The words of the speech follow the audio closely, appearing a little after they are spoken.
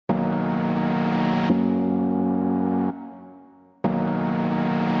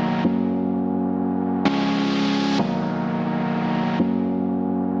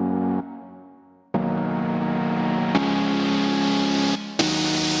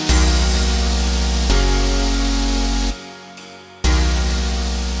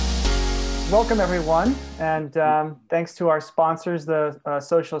Welcome everyone, and thanks to our sponsors, the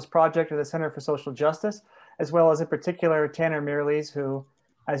Socialist Project or the Center for Social Justice, as well as in particular Tanner Mirrlees, who,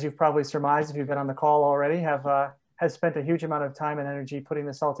 as you've probably surmised if you've been on the call already, has spent a huge amount of time and energy putting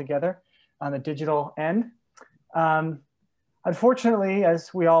this all together on the digital end. Unfortunately,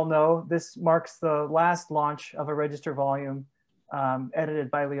 as we all know, this marks the last launch of a register volume edited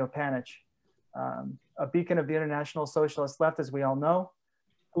by Leo Panitch, a beacon of the international socialist left, as we all know,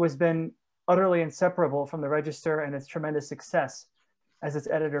 who has been utterly inseparable from the Register and its tremendous success as its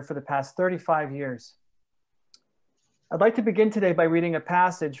editor for the past 35 years. I'd like to begin today by reading a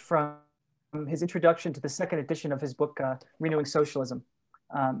passage from his introduction to the second edition of his book, Renewing Socialism.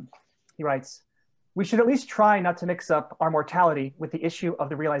 He writes, "We should at least try not to mix up our mortality with the issue of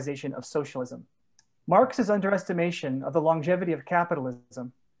the realization of socialism. Marx's underestimation of the longevity of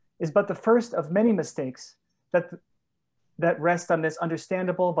capitalism is but the first of many mistakes that rest on this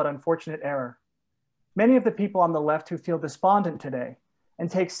understandable but unfortunate error. Many of the people on the left who feel despondent today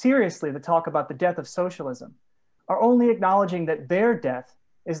and take seriously the talk about the death of socialism are only acknowledging that their death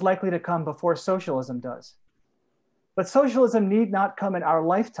is likely to come before socialism does. But socialism need not come in our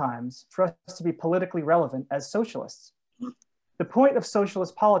lifetimes for us to be politically relevant as socialists. The point of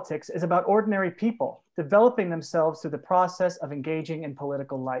socialist politics is about ordinary people developing themselves through the process of engaging in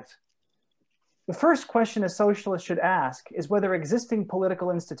political life. The first question a socialist should ask is whether existing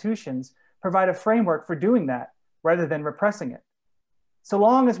political institutions provide a framework for doing that rather than repressing it. So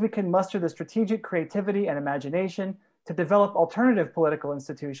long as we can muster the strategic creativity and imagination to develop alternative political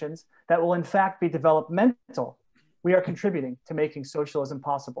institutions that will in fact be developmental, we are contributing to making socialism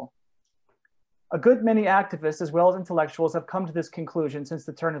possible. A good many activists as well as intellectuals have come to this conclusion since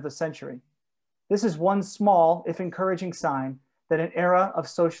the turn of the century. This is one small, if encouraging, sign that an era of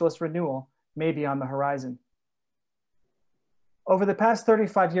socialist renewal may be on the horizon. Over the past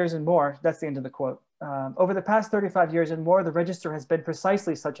 35 years and more, that's the end of the quote. Over the past 35 years and more, the Register has been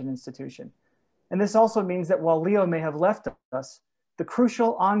precisely such an institution. And this also means that while Leo may have left us, the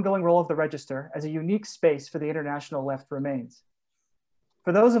crucial ongoing role of the Register as a unique space for the international left remains.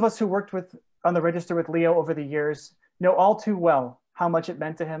 For those of us who worked on the Register with Leo over the years, know all too well how much it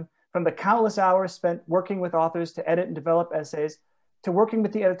meant to him, from the countless hours spent working with authors to edit and develop essays, to working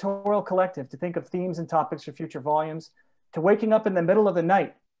with the editorial collective to think of themes and topics for future volumes, to waking up in the middle of the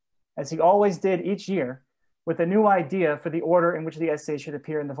night, as he always did each year, with a new idea for the order in which the essay should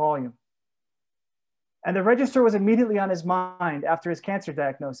appear in the volume. And the Register was immediately on his mind after his cancer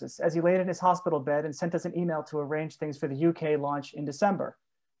diagnosis, as he laid in his hospital bed and sent us an email to arrange things for the UK launch in December,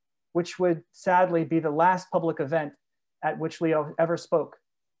 which would sadly be the last public event at which Leo ever spoke,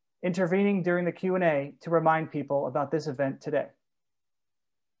 intervening during the Q&A to remind people about this event today.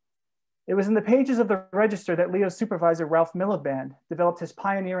 It was in the pages of the Register that Leo's supervisor, Ralph Miliband, developed his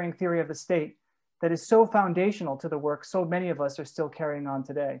pioneering theory of the state that is so foundational to the work so many of us are still carrying on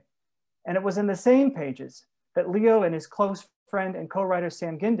today. And it was in the same pages that Leo and his close friend and co-writer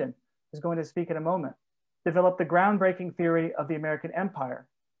Sam Gindin, who's going to speak in a moment, developed the groundbreaking theory of the American empire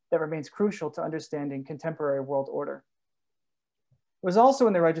that remains crucial to understanding contemporary world order. It was also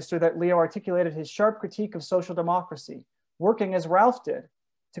in the Register that Leo articulated his sharp critique of social democracy, working as Ralph did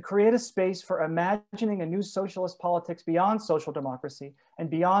to create a space for imagining a new socialist politics beyond social democracy and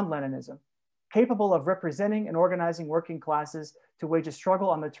beyond Leninism, capable of representing and organizing working classes to wage a struggle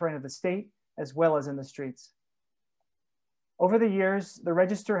on the terrain of the state as well as in the streets. Over the years, the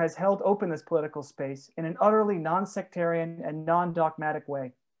Register has held open this political space in an utterly non-sectarian and non-dogmatic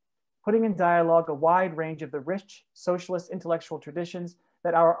way, putting in dialogue a wide range of the rich socialist intellectual traditions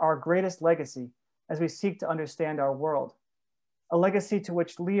that are our greatest legacy as we seek to understand our world. A legacy to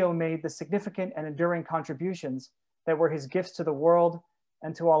which Leo made the significant and enduring contributions that were his gifts to the world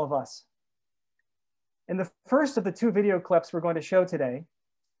and to all of us. In the first of the two video clips we're going to show today,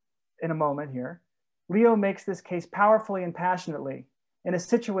 in a moment here, Leo makes this case powerfully and passionately in a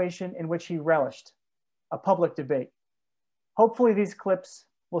situation in which he relished, a public debate. Hopefully these clips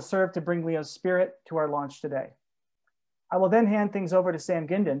will serve to bring Leo's spirit to our launch today. I will then hand things over to Sam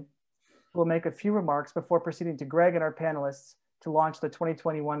Gindin, who will make a few remarks before proceeding to Greg and our panelists to launch the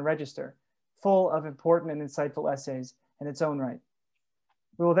 2021 Register, full of important and insightful essays in its own right.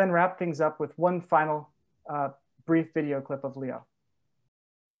 We will then wrap things up with one final brief video clip of Leo.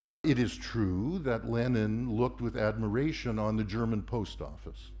 It is true that Lenin looked with admiration on the German post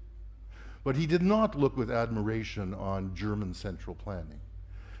office, but he did not look with admiration on German central planning,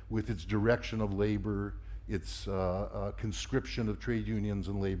 with its direction of labor, its conscription of trade unions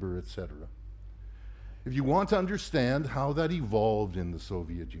and labor, etc. If you want to understand how that evolved in the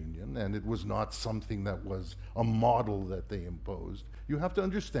Soviet Union, and it was not something that was a model that they imposed, you have to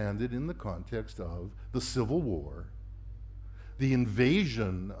understand it in the context of the Civil War, the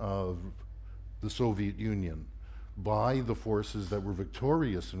invasion of the Soviet Union by the forces that were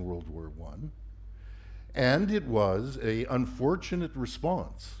victorious in World War I, and it was an unfortunate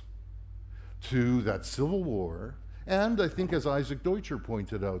response to that Civil War, and I think, as Isaac Deutscher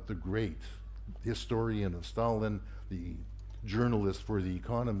pointed out, the great historian of Stalin, the journalist for The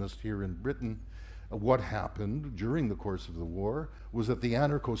Economist here in Britain, what happened during the course of the war was that the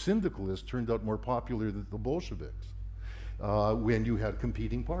anarcho-syndicalists turned out more popular than the Bolsheviks when you had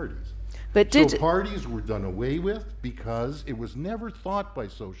competing parties. But so parties were done away with because it was never thought by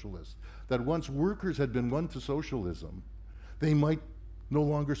socialists that once workers had been won to socialism, they might no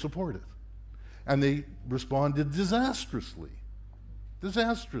longer support it. And they responded disastrously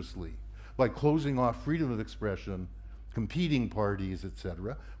by closing off freedom of expression. Competing parties,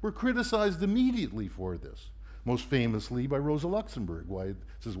 etc., were criticized immediately for this, most famously by Rosa Luxemburg.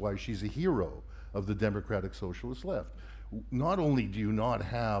 This is why she's a hero of the democratic socialist left. Not only do you not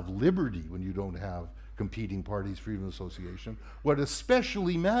have liberty when you don't have competing parties, freedom of association, what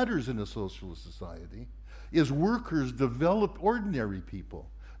especially matters in a socialist society is workers develop, ordinary people,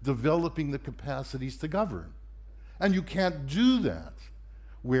 developing the capacities to govern. And you can't do that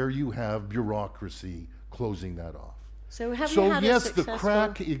where you have bureaucracy closing that off. So have you had yes, a successful... the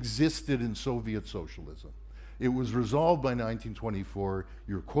crack existed in Soviet socialism. It was resolved by 1924.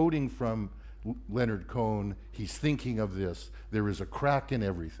 You're quoting from Leonard Cohen. He's thinking of this. There is a crack in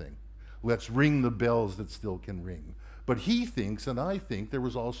everything. Let's ring the bells that still can ring. But he thinks, and I think, there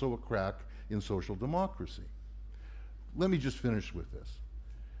was also a crack in social democracy. Let me just finish with this.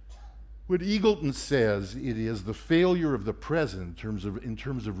 What Eagleton says, it is the failure of the present in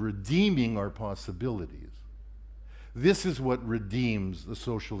terms of redeeming our possibilities. This is what redeems the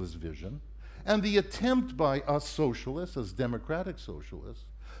socialist vision, and the attempt by us socialists, as democratic socialists,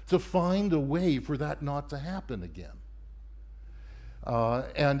 to find a way for that not to happen again.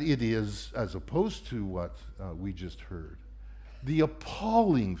 And it is, as opposed to what we just heard, the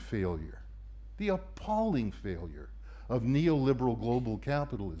appalling failure of neoliberal global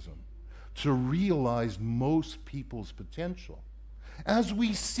capitalism to realize most people's potential, as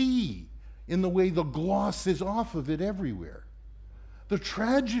we see in the way the gloss is off of it everywhere. The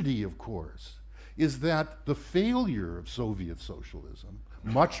tragedy, of course, is that the failure of Soviet socialism,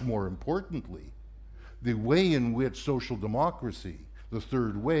 much more importantly, the way in which social democracy, the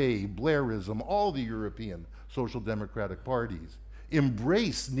Third Way, Blairism, all the European social democratic parties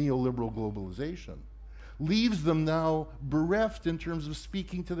embrace neoliberal globalization, leaves them now bereft in terms of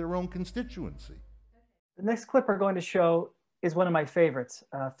speaking to their own constituency. The next clip we're going to show is one of my favorites,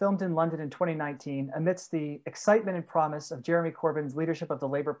 filmed in London in 2019 amidst the excitement and promise of Jeremy Corbyn's leadership of the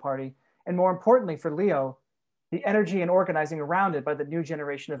Labour Party, and more importantly for Leo, the energy and organizing around it by the new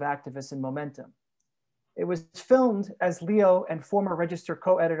generation of activists and momentum. It was filmed as Leo and former Register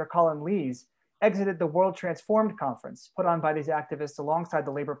co-editor Colin Lees exited the World Transformed conference put on by these activists alongside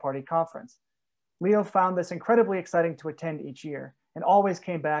the Labour Party conference. Leo found this incredibly exciting to attend each year and always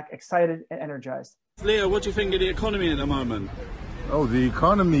came back excited and energized. Leo, what do you think of the economy at the moment? Oh, the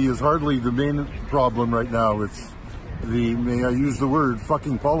economy is hardly the main problem right now. It's the, may I use the word,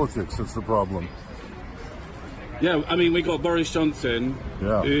 fucking politics that's the problem. Yeah, I mean, we got Boris Johnson,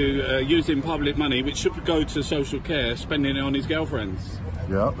 who using public money, which should go to social care, spending it on his girlfriends.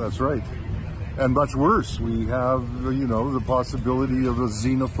 Yeah, that's right. And much worse, we have, you know, the possibility of a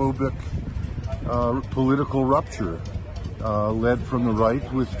xenophobic political rupture led from the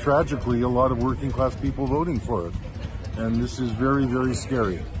right, with tragically a lot of working class people voting for it. And this is very, very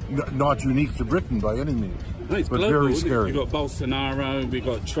scary. Not unique to Britain by any means, no, it's but global, very scary. We've got Bolsonaro, we've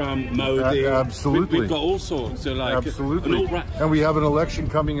got Trump, Modi. Absolutely. We've got all sorts. So like, absolutely. And we have an election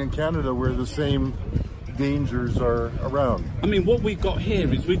coming in Canada where the same dangers are around. I mean, what we've got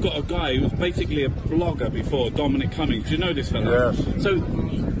here is we've got a guy who was basically a blogger before, Dominic Cummings. Do you know this fellow? Yes. So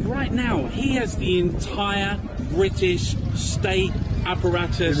right now, he has the entire British state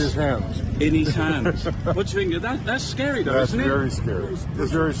apparatus in his hands. In his hands. What do you think of that? That's scary, though, That's isn't it? Very scary.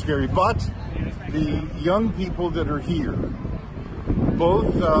 It's very scary. But the young people that are here,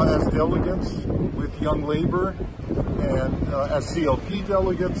 both as delegates with Young Labour and as CLP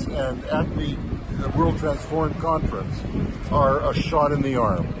delegates and at the World Transformed Conference, are a shot in the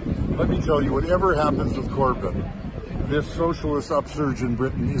arm. Let me tell you, whatever happens with Corbyn, this socialist upsurge in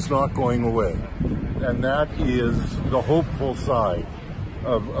Britain is not going away. And that is the hopeful side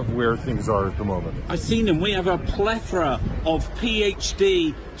of where things are at the moment. I've seen them. We have a plethora of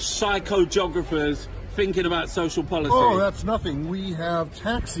PhD psychogeographers thinking about social policy? Oh, that's nothing. We have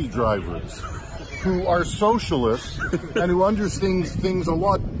taxi drivers who are socialists and who understand things a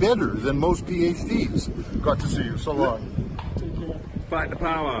lot better than most PhDs. Got to see you. So long. Fight the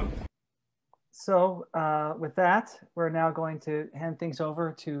power. So with that, we're now going to hand things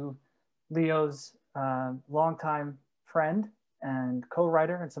over to Leo's longtime friend and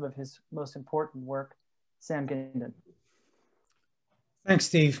co-writer and some of his most important work, Sam Gindin. Thanks,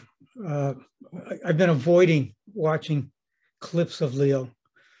 Steve. I've been avoiding watching clips of Leo,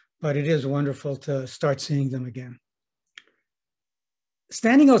 but it is wonderful to start seeing them again.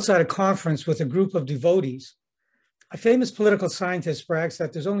 Standing outside a conference with a group of devotees, a famous political scientist brags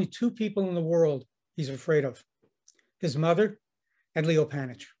that there's only two people in the world he's afraid of, his mother and Leo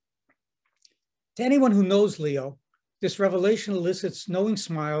Panitch. To anyone who knows Leo, this revelation elicits knowing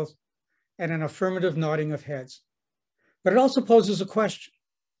smiles and an affirmative nodding of heads. But it also poses a question.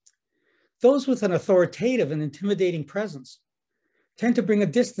 Those with an authoritative and intimidating presence tend to bring a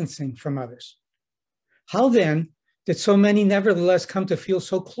distancing from others. How then did so many nevertheless come to feel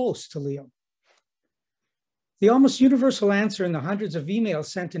so close to Leo? The almost universal answer in the hundreds of emails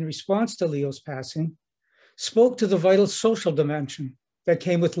sent in response to Leo's passing spoke to the vital social dimension that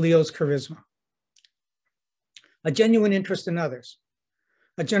came with Leo's charisma. A genuine interest in others,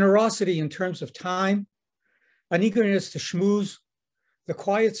 a generosity in terms of time, an eagerness to schmooze, the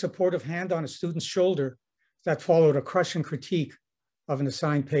quiet supportive hand on a student's shoulder that followed a crushing critique of an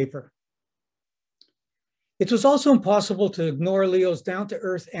assigned paper. It was also impossible to ignore Leo's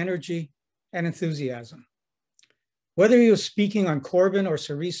down-to-earth energy and enthusiasm. Whether he was speaking on Corbyn or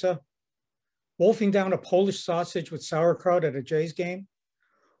Syriza, wolfing down a Polish sausage with sauerkraut at a Jays game,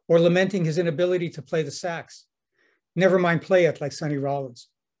 or lamenting his inability to play the sax, never mind play it like Sonny Rollins.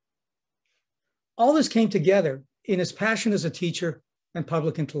 All this came together in his passion as a teacher and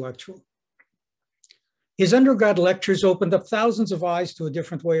public intellectual. His undergrad lectures opened up thousands of eyes to a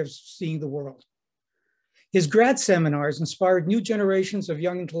different way of seeing the world. His grad seminars inspired new generations of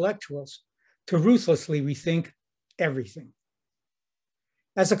young intellectuals to ruthlessly rethink everything.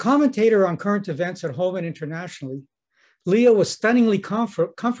 As a commentator on current events at home and internationally, Leo was stunningly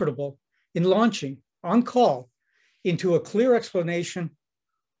comfortable in launching, on call, into a clear explanation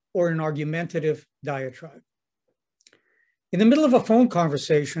or an argumentative diatribe. In the middle of a phone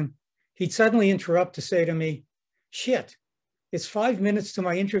conversation, he'd suddenly interrupt to say to me, "Shit, it's 5 minutes to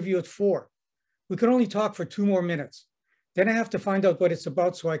my interview at 4. We can only talk for 2 more minutes. Then I have to find out what it's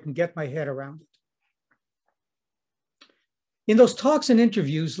about so I can get my head around it." In those talks and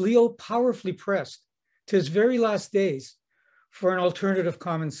interviews, Leo powerfully pressed to his very last days for an alternative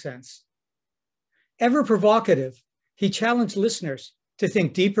common sense. Ever provocative, he challenged listeners to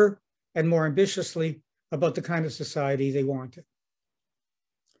think deeper and more ambitiously about the kind of society they wanted.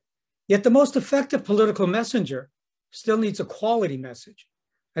 Yet the most effective political messenger still needs a quality message,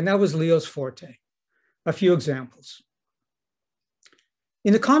 and that was Leo's forte. A few examples.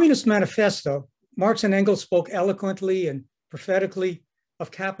 In the Communist Manifesto, Marx and Engels spoke eloquently and prophetically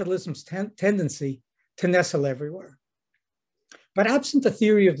of capitalism's tendency to nestle everywhere. But absent the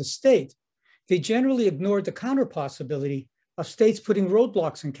theory of the state, they generally ignored the counter possibility of states putting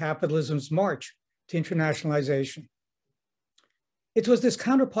roadblocks in capitalism's march to internationalization. It was this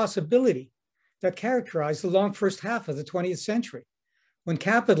counter possibility that characterized the long first half of the 20th century, when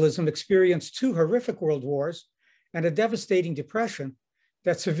capitalism experienced 2 horrific world wars and a devastating depression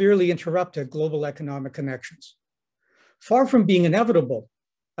that severely interrupted global economic connections. Far from being inevitable,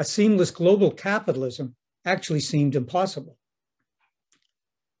 a seamless global capitalism actually seemed impossible.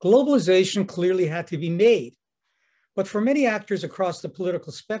 Globalization clearly had to be made, but for many actors across the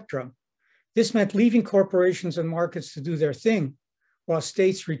political spectrum, this meant leaving corporations and markets to do their thing while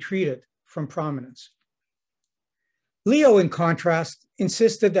states retreated from prominence. Leo, in contrast,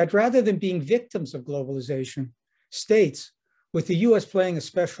 insisted that rather than being victims of globalization, states, with the US playing a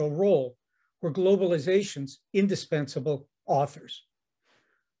special role, were globalization's indispensable authors.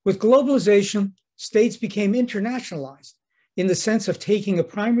 With globalization, states became internationalized in the sense of taking a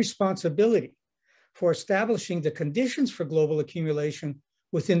prime responsibility for establishing the conditions for global accumulation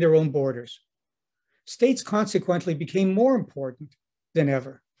within their own borders. States consequently became more important than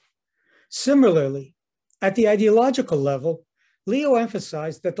ever. Similarly, at the ideological level, Leo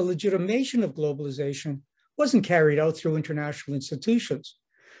emphasized that the legitimation of globalization wasn't carried out through international institutions,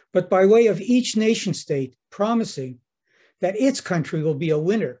 but by way of each nation state promising that its country will be a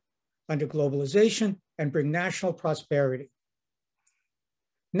winner under globalization and bring national prosperity.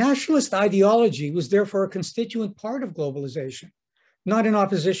 Nationalist ideology was therefore a constituent part of globalization, not in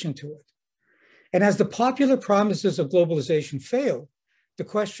opposition to it. And as the popular promises of globalization failed, the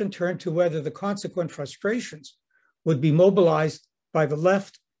question turned to whether the consequent frustrations would be mobilized by the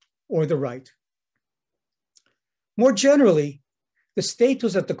left or the right. More generally, the state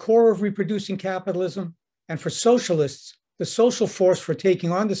was at the core of reproducing capitalism, and for socialists, the social force for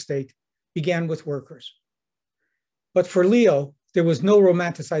taking on the state began with workers. But for Leo, there was no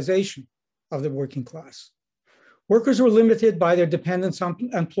romanticization of the working class. Workers were limited by their dependence on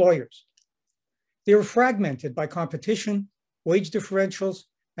employers. They were fragmented by competition, wage differentials,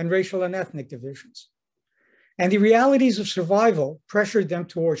 and racial and ethnic divisions. And the realities of survival pressured them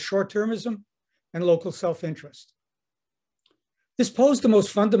towards short-termism and local self-interest. This posed the most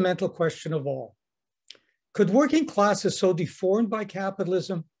fundamental question of all. Could working classes so deformed by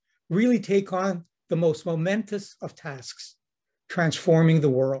capitalism really take on the most momentous of tasks, transforming the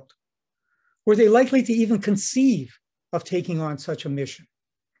world? Were they likely to even conceive of taking on such a mission?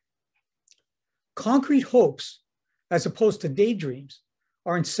 Concrete hopes, as opposed to daydreams,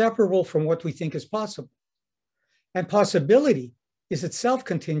 are inseparable from what we think is possible. And possibility is itself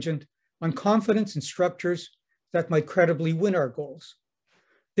contingent on confidence in structures that might credibly win our goals.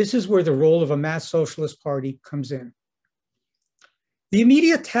 This is where the role of a mass socialist party comes in. The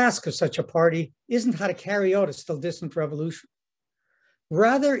immediate task of such a party isn't how to carry out a still distant revolution.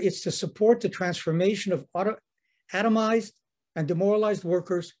 Rather, it's to support the transformation of atomized and demoralized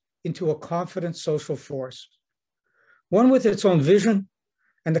workers into a confident social force, one with its own vision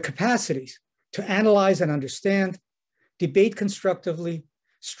and the capacities to analyze and understand, debate constructively,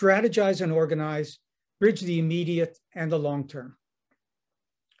 strategize and organize, bridge the immediate and the long term.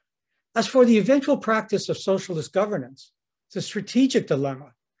 As for the eventual practice of socialist governance, the strategic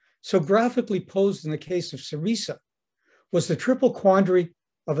dilemma, so graphically posed in the case of Syriza, was the triple quandary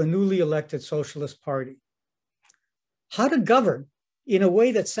of a newly elected socialist party. How to govern in a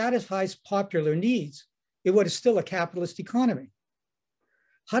way that satisfies popular needs in what is still a capitalist economy?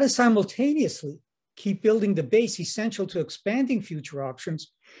 How to simultaneously keep building the base essential to expanding future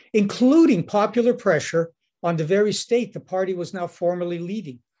options, including popular pressure on the very state the party was now formally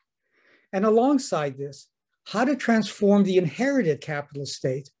leading? And alongside this, how to transform the inherited capitalist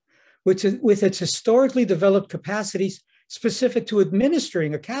state, which with its historically developed capacities specific to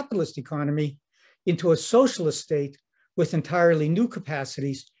administering a capitalist economy, into a socialist state with entirely new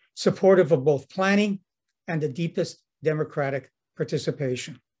capacities, supportive of both planning and the deepest democratic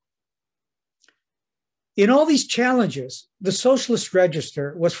participation. In all these challenges, the Socialist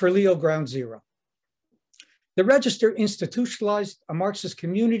Register was for Leo ground zero. The Register institutionalized a Marxist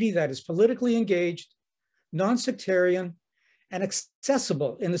community that is politically engaged, non-sectarian, and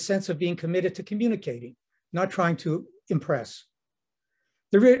accessible in the sense of being committed to communicating, not trying to impress.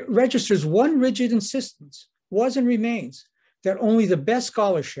 The Register's one rigid insistence was and remains that only the best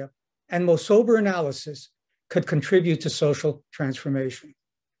scholarship and most sober analysis could contribute to social transformation.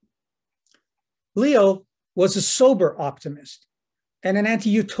 Leo was a sober optimist and an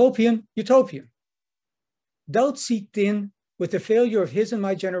anti-utopian utopian. Doubt seeped in with the failure of his and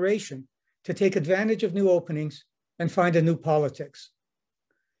my generation to take advantage of new openings and find a new politics.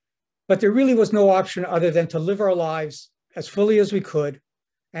 But there really was no option other than to live our lives as fully as we could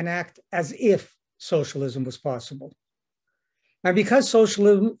and act as if socialism was possible. And because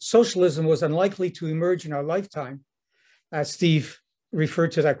socialism was unlikely to emerge in our lifetime, as Steve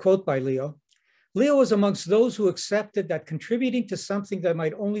referred to that quote by Leo, Leo was amongst those who accepted that contributing to something that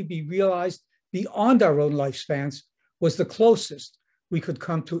might only be realized beyond our own lifespans was the closest we could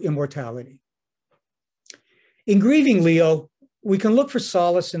come to immortality. In grieving Leo, we can look for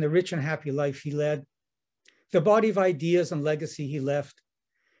solace in the rich and happy life he led, the body of ideas and legacy he left,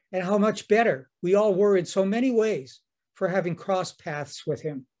 and how much better we all were in so many ways for having crossed paths with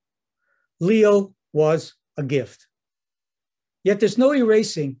him. Leo was a gift. Yet there's no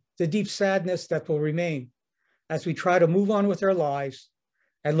erasing the deep sadness that will remain as we try to move on with our lives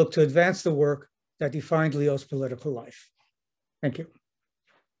and look to advance the work that defined Leo's political life. Thank you.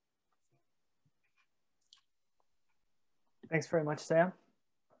 Thanks very much, Sam.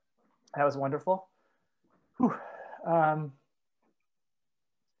 That was wonderful. Now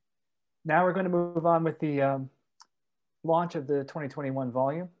we're going to move on with the launch of the 2021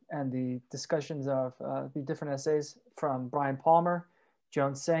 volume and the discussions of the different essays from Bryan Palmer,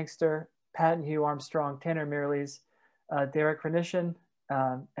 Joan Sangster, Pat and Hugh Armstrong, Tanner Mirrlees, Derek Hrynyshyn,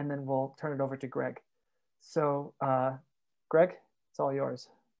 and then we'll turn it over to Greg. So Greg, it's all yours.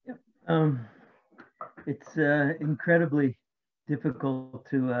 Yep. It's incredibly difficult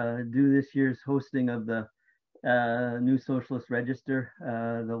to do this year's hosting of the new Socialist Register,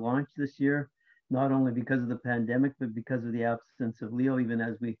 the launch this year, not only because of the pandemic, but because of the absence of Leo, even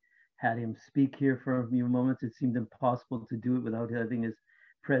as we had him speak here for a few moments. It seemed impossible to do it without having his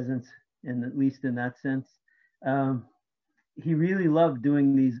presence, and at least in that sense. He really loved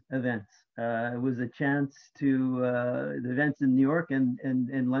doing these events. It was a chance to, the events in New York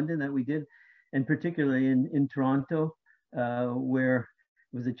and London that we did, and particularly in Toronto, where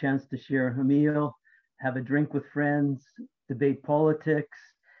it was a chance to share a meal, have a drink with friends, debate politics,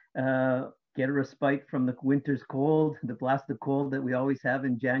 get a respite from the winter's cold, the blast of cold that we always have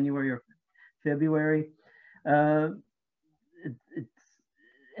in January or February.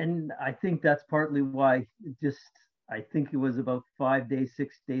 And I think that's partly why I think it was about 5 days,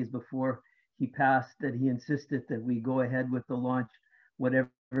 6 days before he passed that he insisted that we go ahead with the launch, whatever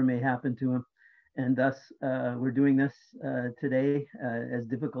may happen to him. And thus, we're doing this today, as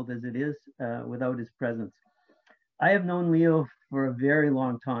difficult as it is, without his presence. I have known Leo for a very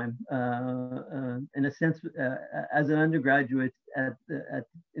long time. In a sense, as an undergraduate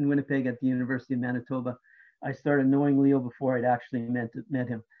in Winnipeg at the University of Manitoba, I started knowing Leo before I'd actually met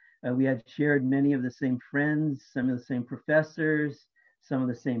him. We had shared many of the same friends, some of the same professors, some of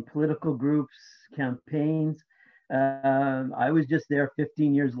the same political groups, campaigns. I was just there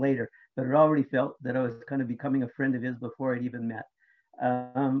 15 years later, but it already felt that I was kind of becoming a friend of his before I'd even met.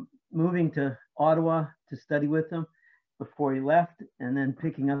 Moving to Ottawa to study with him before he left, and then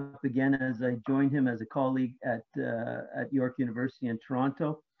picking up again as I joined him as a colleague at York University in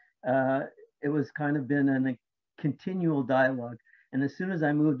Toronto. It was kind of been a continual dialogue. And as soon as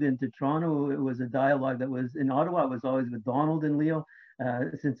I moved into Toronto, it was a dialogue that was in Ottawa. It was always with Donald and Leo.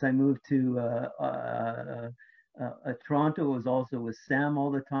 Since I moved to Toronto, it was also with Sam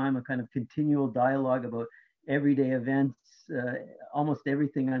all the time, a kind of continual dialogue about everyday events, almost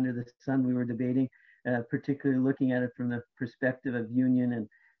everything under the sun we were debating, particularly looking at it from the perspective of union and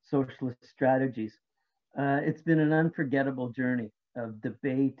socialist strategies. It's been an unforgettable journey of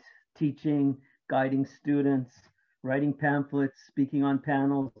debate, teaching, guiding students, writing pamphlets, speaking on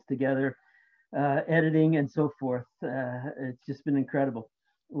panels together, editing, and so forth. It's just been incredible.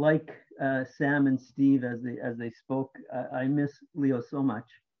 Like Sam and Steve as they spoke, I miss Leo so much.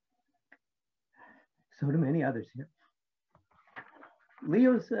 So do many others here.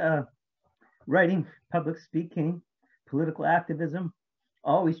 Leo's writing, public speaking, political activism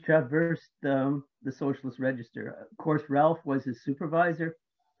always traversed the Socialist Register. Of course, Ralph was his supervisor.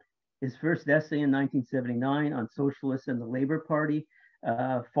 His first essay in 1979 on socialists and the Labour Party,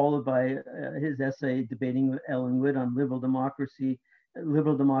 followed by his essay debating with Ellen Wood on liberal democracy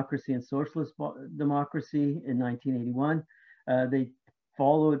and socialist democracy in 1981. They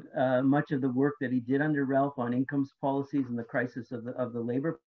followed much of the work that he did under Ralph on incomes policies and the crisis of the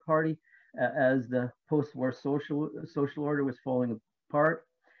Labour Party as the post-war social order was falling apart.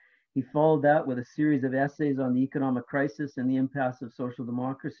 He followed that with a series of essays on the economic crisis and the impasse of social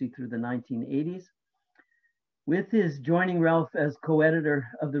democracy through the 1980s. With his joining Ralph as co-editor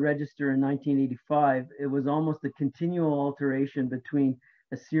of the Register in 1985, it was almost a continual alteration between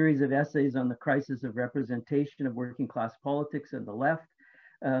a series of essays on the crisis of representation of working class politics and the left,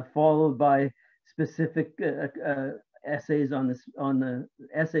 followed by specific essays on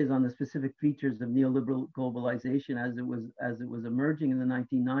the specific features of neoliberal globalization as it was emerging in the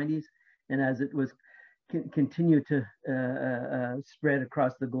 1990s, and as it was continued to spread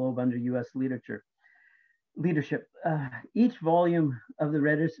across the globe under U.S. leadership. Each volume of the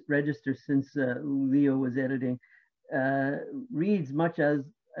Register since Leo was editing reads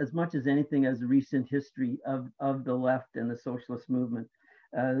as much as anything as a recent history of the left and the socialist movement.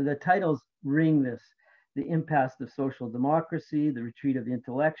 The titles ring this: the impasse of social democracy, the retreat of the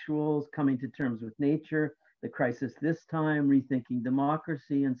intellectuals, coming to terms with nature, the crisis this time, rethinking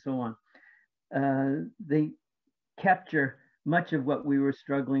democracy, and so on. They capture much of what we were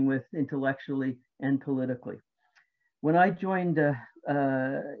struggling with intellectually and politically. When I joined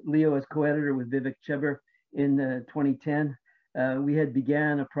Leo as co-editor with Vivek Chebber in 2010, we had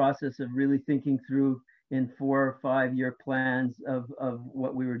began a process of really thinking through in 4 or 5 year plans of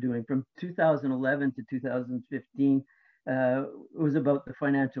what we were doing. From 2011 to 2015, it was about the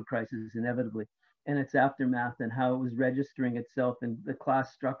financial crisis, inevitably, and its aftermath and how it was registering itself in the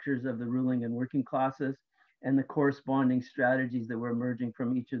class structures of the ruling and working classes and the corresponding strategies that were emerging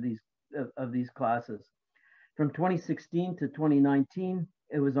from each of these classes. From 2016 to 2019,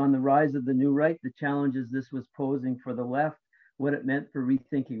 it was on the rise of the new right, the challenges this was posing for the left, what it meant for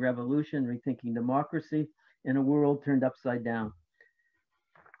rethinking revolution, rethinking democracy in a world turned upside down.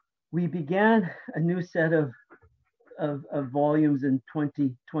 We began a new set of volumes in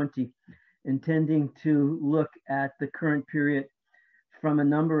 2020, intending to look at the current period from a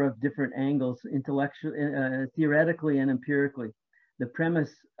number of different angles, theoretically and empirically. The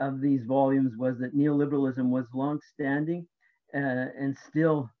premise of these volumes was that neoliberalism was long-standing and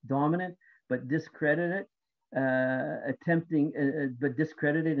still dominant, but discredited,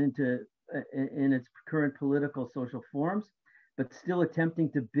 discredited in its current political social forms, but still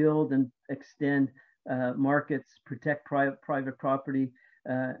attempting to build and extend markets, protect private property,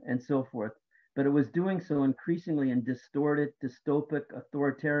 and so forth. But it was doing so increasingly in distorted, dystopic,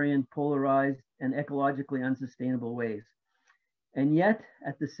 authoritarian, polarized, and ecologically unsustainable ways. And yet,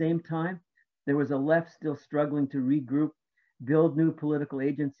 at the same time, there was a left still struggling to regroup, build new political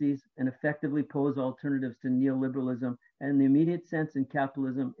agencies, and effectively pose alternatives to neoliberalism and the immediate sense in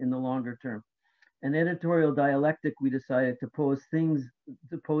capitalism in the longer term. An editorial dialectic, we decided to pose things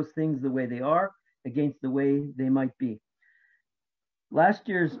the way they are against the way they might be. Last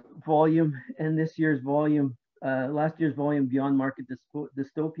year's volume and this year's volume, last year's volume Beyond Market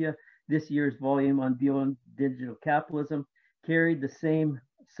Dystopia, this year's volume on Beyond Digital Capitalism carried the same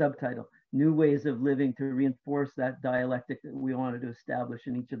subtitle, New Ways of Living, to reinforce that dialectic that we wanted to establish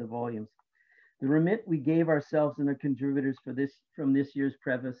in each of the volumes. The remit we gave ourselves and our contributors for this from this year's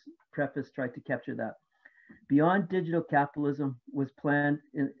preface tried to capture that. Beyond Digital Capitalism was planned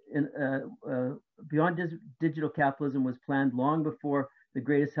Digital Capitalism was planned long before the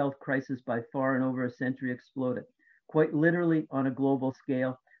greatest health crisis by far in over a century exploded, quite literally on a global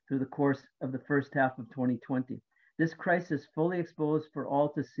scale through the course of the first half of 2020. This crisis fully exposed for all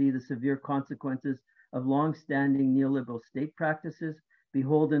to see the severe consequences of long-standing neoliberal state practices,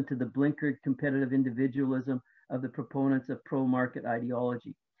 beholden to the blinkered competitive individualism of the proponents of pro-market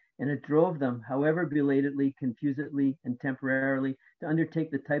ideology. And it drove them, however belatedly, confusedly, and temporarily, to undertake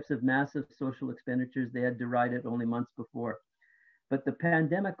the types of massive social expenditures they had derided only months before. But the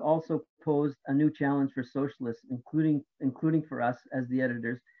pandemic also posed a new challenge for socialists, including for us as the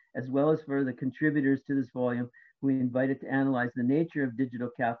editors, as well as for the contributors to this volume, who we invited to analyze the nature of digital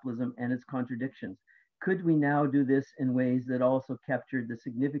capitalism and its contradictions. Could we now do this in ways that also captured the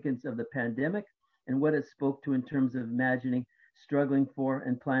significance of the pandemic and what it spoke to in terms of imagining, struggling for,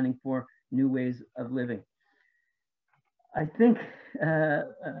 and planning for new ways of living? I think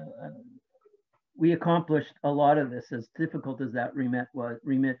we accomplished a lot of this, as difficult as that remit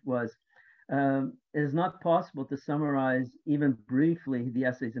was. It is not possible to summarize even briefly the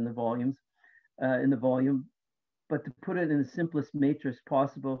essays in the volume, but to put it in the simplest matrix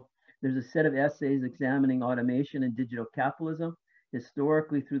possible, there's a set of essays examining automation and digital capitalism,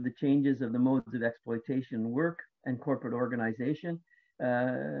 historically through the changes of the modes of exploitation, work, and corporate organization,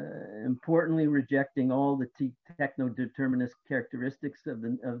 importantly rejecting all the techno-determinist characteristics of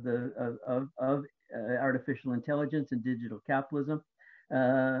artificial intelligence and digital capitalism,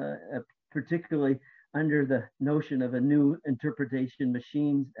 particularly under the notion of a new interpretation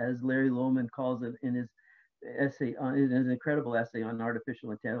machines, as Larry Lohman calls it in his essay, in his incredible essay on artificial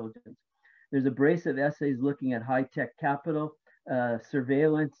intelligence. There's a brace of essays looking at high-tech capital,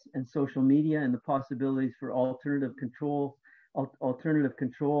 surveillance, and social media, and the possibilities for alternative control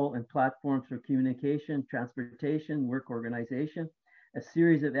and platforms for communication, transportation, work organization. A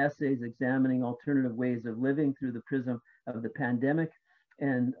series of essays examining alternative ways of living through the prism of the pandemic,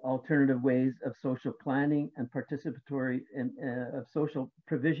 and alternative ways of social planning and participatory, of social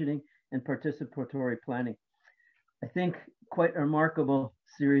provisioning and participatory planning. I think quite a remarkable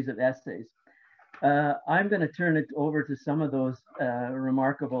series of essays. I'm going to turn it over to some of those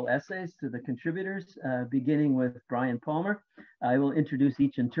remarkable essays to the contributors, beginning with Bryan Palmer. I will introduce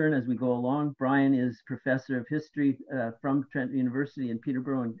each in turn as we go along. Bryan is professor of history from Trent University in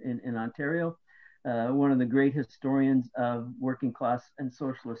Peterborough in Ontario, one of the great historians of working class and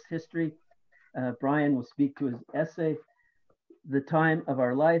socialist history. Bryan will speak to his essay, The Time of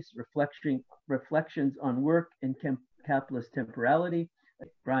Our Lives, Reflections on Work in Capitalist Temporality.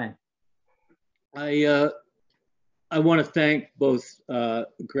 Bryan. I want to thank both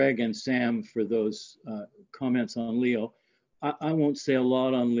Greg and Sam for those comments on Leo. I won't say a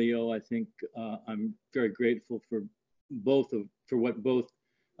lot on Leo. I think I'm very grateful for what both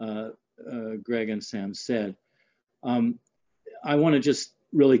Greg and Sam said. I want to just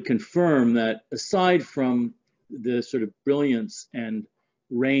really confirm that aside from the sort of brilliance and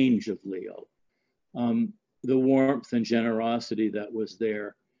range of Leo, the warmth and generosity that was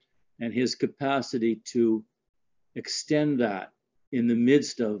there, and his capacity to extend that in the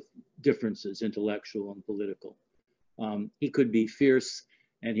midst of differences, intellectual and political. He could be fierce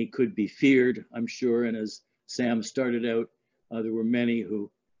and he could be feared, I'm sure. And as Sam started out, there were many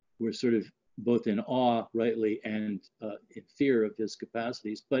who were sort of both in awe, rightly, and in fear of his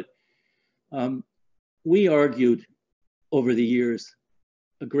capacities. But we argued over the years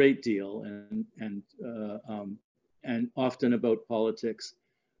a great deal, and and often about politics,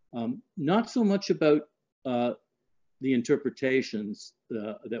 not so much about the interpretations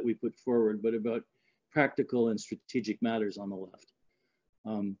that we put forward, but about practical and strategic matters on the left.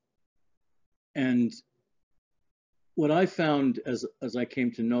 And what I found as I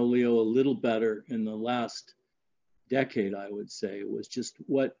came to know Leo a little better in the last decade, I would say, was just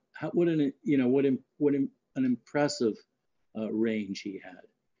what an impressive range he had,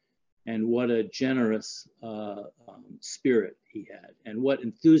 and what a generous spirit he had, and what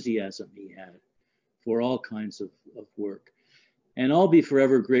enthusiasm he had for all kinds of work. And I'll be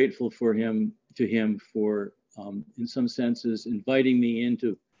forever grateful to him for, in some senses, inviting me in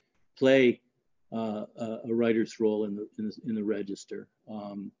to play a writer's role in the Register,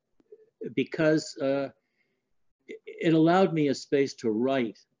 because it allowed me a space to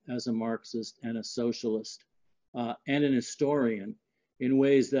write as a Marxist and a socialist and an historian in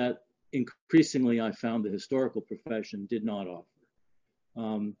ways that increasingly I found the historical profession did not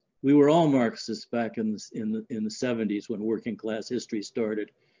offer. We were all Marxists back in the 70s when working class history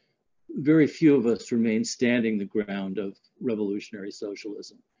started. Very few of us remained standing the ground of revolutionary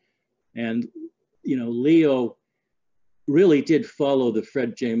socialism. And, you know, Leo really did follow the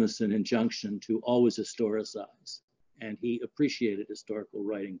Fred Jameson injunction to always historicize, and he appreciated historical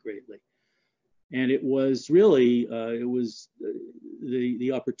writing greatly. And it was really,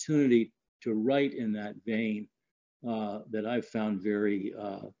 the opportunity to write in that vein that I've found very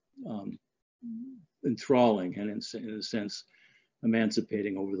enthralling and in a sense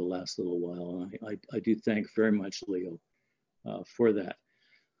emancipating over the last little while. And I do thank very much Leo for that.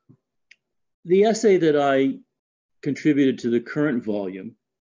 The essay that I contributed to the current volume,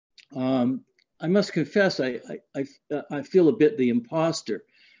 I must confess I feel a bit the imposter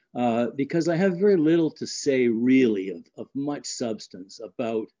because I have very little to say really of much substance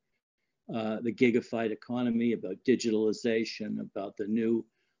about the gigafied economy, about digitalization, about the new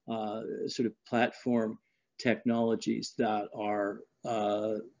sort of platform technologies that are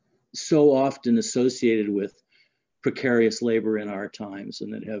so often associated with precarious labor in our times,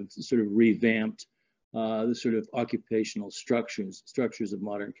 and that have sort of revamped the sort of occupational structures of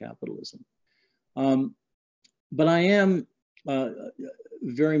modern capitalism. But I am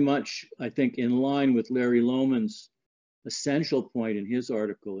very much, I think, in line with Larry Lohman's essential point in his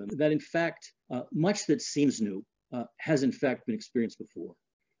article, and that in fact, much that seems new has in fact been experienced before.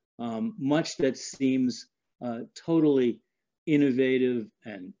 Much that seems totally innovative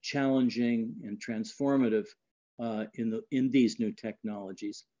and challenging and transformative in these new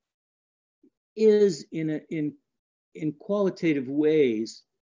technologies is in qualitative ways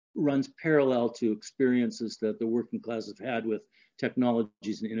runs parallel to experiences that the working class have had with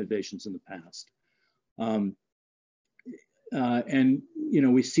technologies and innovations in the past. And you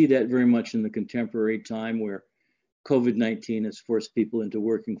know, we see that very much in the contemporary time where COVID-19 has forced people into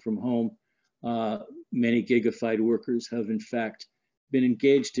working from home. Many gigafied workers have in fact been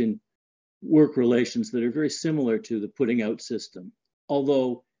engaged in work relations that are very similar to the putting out system,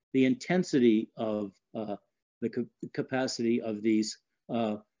 although the intensity of the capacity of these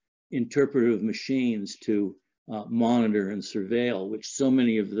interpretive machines to monitor and surveil, which so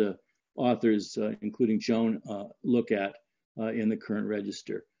many of the authors, including Joan, look at in the current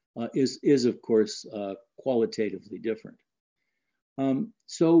register, is of course qualitatively different.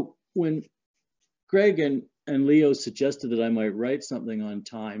 So when Greg and Leo suggested that I might write something on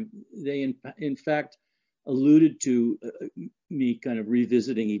time, they in fact alluded to me kind of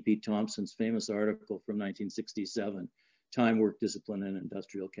revisiting E.P. Thompson's famous article from 1967, Time, Work, Discipline, and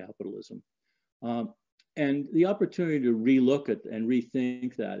Industrial Capitalism. And the opportunity to relook at and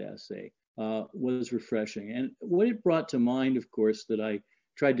rethink that essay was refreshing. And what it brought to mind, of course, that I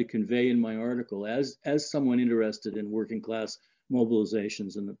tried to convey in my article as someone interested in working class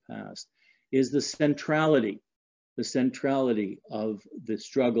mobilizations in the past, is the centrality of the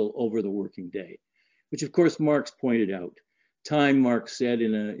struggle over the working day, which of course Marx pointed out. Time, Marx said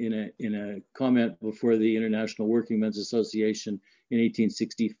in a comment before the International Working Men's Association in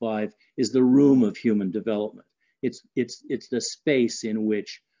 1865, is the room of human development. It's the space in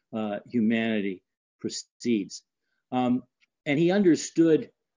which humanity proceeds. And he understood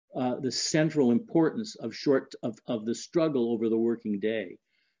the central importance of the struggle over the working day,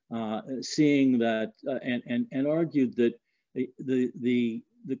 seeing that and argued that the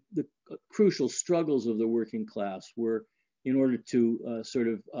crucial struggles of the working class were in order to sort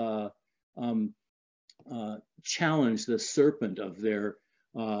of challenge the serpent of their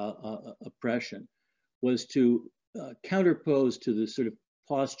oppression, was to counterpose to the sort of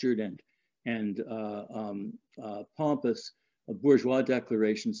postured and pompous bourgeois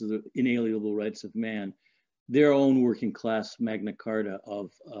declarations of the inalienable rights of man, their own working class Magna Carta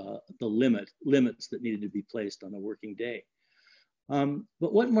of the limits that needed to be placed on a working day.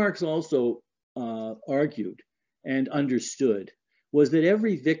 But what Marx also argued and understood was that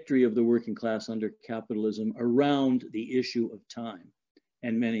every victory of the working class under capitalism around the issue of time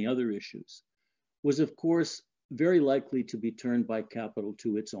and many other issues was, of course, very likely to be turned by capital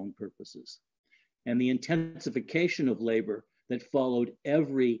to its own purposes. And the intensification of labor that followed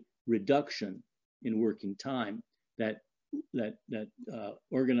every reduction in working time that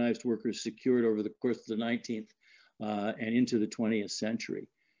organized workers secured over the course of the 19th and into the 20th century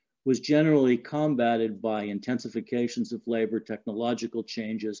was generally combated by intensifications of labor, technological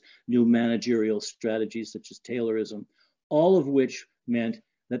changes, new managerial strategies such as Taylorism, all of which meant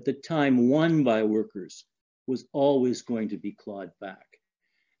that the time won by workers was always going to be clawed back.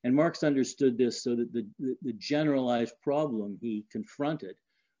 And Marx understood this so that the generalized problem he confronted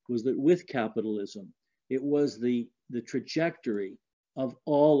was that with capitalism, it was the trajectory of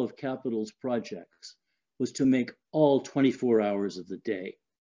all of capital's projects was to make all 24 hours of the day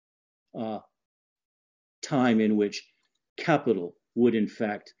time in which capital would in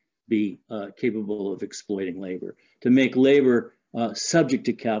fact be capable of exploiting labor, to make labor subject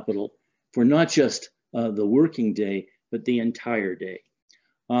to capital for not just the working day, but the entire day.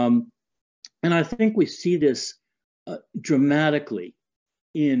 And I think we see this dramatically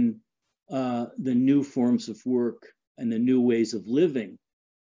in the new forms of work and the new ways of living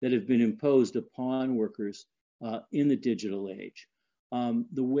that have been imposed upon workers in the digital age.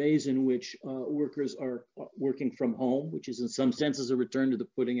 The ways in which workers are working from home, which is in some senses a return to the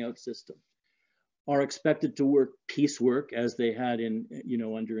putting out system, are expected to work piecework as they had in,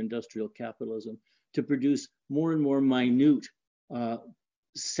 under industrial capitalism, to produce more and more minute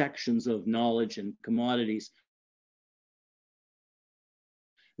sections of knowledge and commodities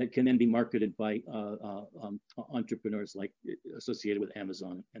that can then be marketed by entrepreneurs like associated with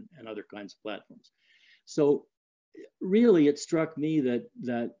Amazon and other kinds of platforms. So really, it struck me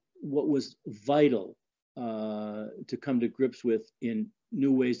that what was vital to come to grips with in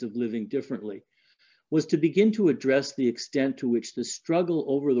new ways of living differently was to begin to address the extent to which the struggle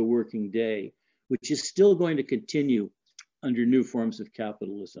over the working day, which is still going to continue under new forms of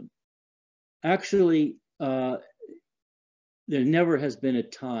capitalism, actually, there never has been a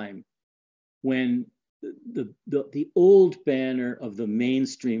time when the old banner of the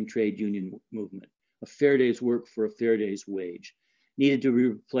mainstream trade union movement, a fair day's work for a fair day's wage, needed to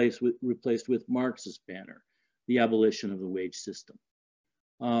be replaced with Marx's banner, the abolition of the wage system.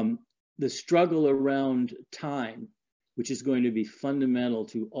 The struggle around time, which is going to be fundamental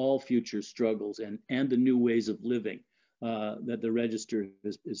to all future struggles and the new ways of living that the Register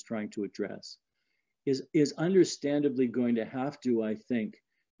is trying to address, is understandably going to have to, I think,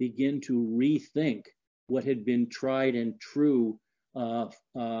 begin to rethink what had been tried and true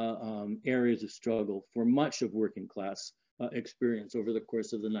areas of struggle for much of working class experience over the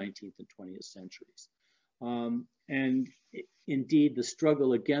course of the 19th and 20th centuries. And indeed, the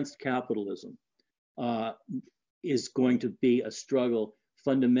struggle against capitalism is going to be a struggle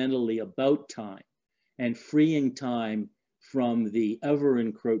fundamentally about time and freeing time from the ever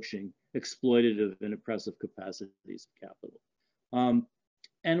encroaching exploitative and oppressive capacities of capital.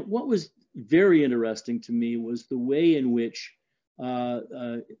 And what was very interesting to me was the way in which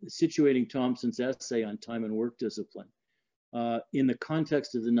situating Thompson's essay on time and work discipline in the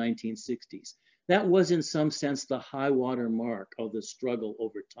context of the 1960s. That was in some sense the high water mark of the struggle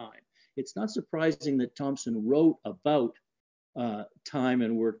over time. It's not surprising that Thompson wrote about time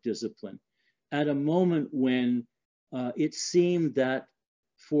and work discipline at a moment when it seemed that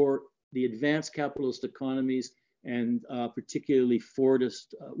for the advanced capitalist economies and particularly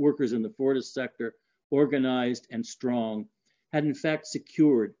Fordist workers in the Fordist sector, organized and strong, had in fact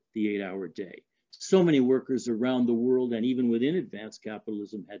secured the 8-hour day. So many workers around the world and even within advanced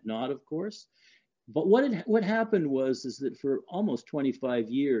capitalism had not, of course. But what happened was that for almost 25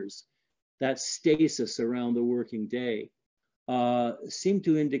 years, that stasis around the working day seemed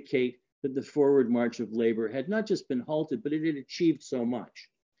to indicate that the forward march of labor had not just been halted, but it had achieved so much.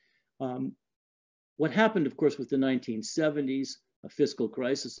 What happened, of course, with the 1970s, a fiscal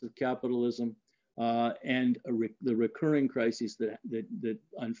crisis of capitalism, and the recurring crises that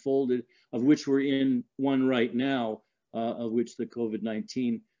unfolded, of which we're in one right now, of which the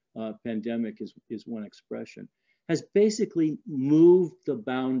COVID-19 pandemic is one expression, has basically moved the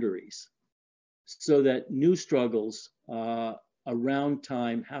boundaries so that new struggles around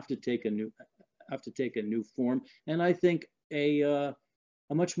time have to take a new form, and I think a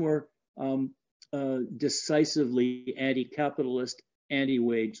much more anti-capitalist,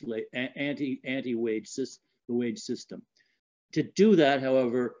 anti-wage the wage system. To do that,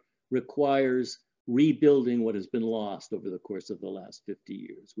 however, requires rebuilding what has been lost over the course of the last 50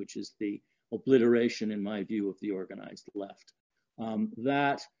 years, which is the obliteration, in my view, of the organized left.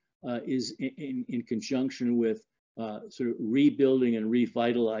 That is in conjunction with sort of rebuilding and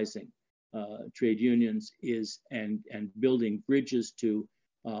revitalizing trade unions and building bridges to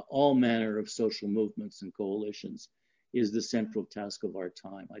all manner of social movements and coalitions is the central task of our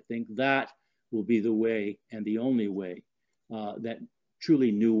time. I think that will be the way and the only way that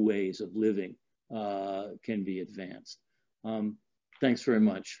truly new ways of living can be advanced. Thanks very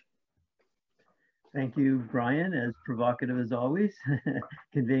much. Thank you, Bryan, as provocative as always,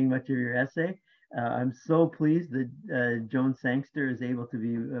 conveying much of your essay. I'm so pleased that Joan Sangster is able to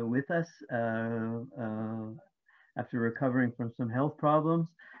be with us after recovering from some health problems.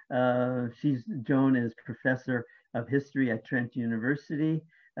 Joan is professor of history at Trent University,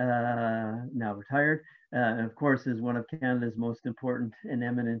 now retired, and of course is one of Canada's most important and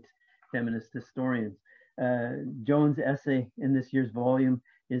eminent feminist historians. Joan's essay in this year's volume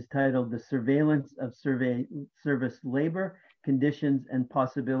is titled "The Surveillance of Service Labor, Conditions and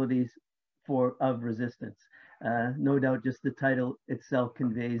Possibilities of Resistance." No doubt just the title itself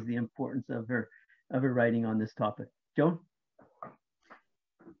conveys the importance of her writing on this topic. Joan?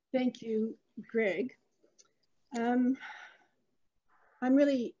 Thank you, Greg. I'm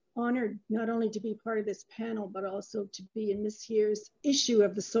really honored not only to be part of this panel, but also to be in this year's issue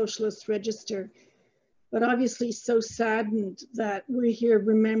of the Socialist Register, but obviously so saddened that we're here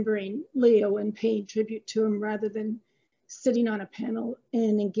remembering Leo and paying tribute to him rather than sitting on a panel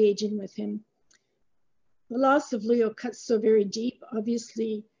and engaging with him. The loss of Leo cuts so very deep,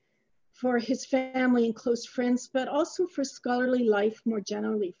 obviously for his family and close friends, but also for scholarly life more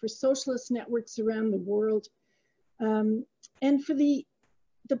generally, for socialist networks around the world, and for the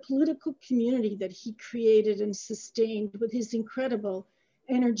political community that he created and sustained with his incredible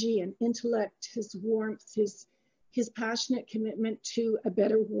energy and intellect, his warmth, his passionate commitment to a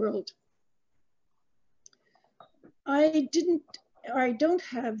better world. I don't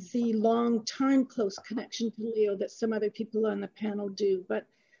have the long time close connection to Leo that some other people on the panel do, but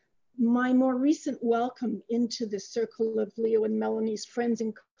my more recent welcome into the circle of Leo and Melanie's friends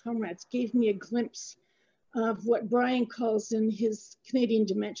and comrades gave me a glimpse of what Bryan calls in his Canadian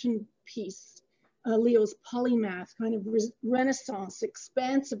Dimension piece, Leo's polymath, kind of renaissance,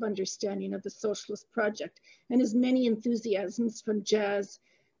 expansive understanding of the socialist project and his many enthusiasms from jazz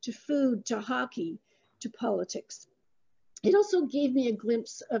to food to hockey to politics. It also gave me a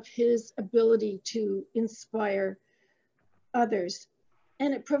glimpse of his ability to inspire others,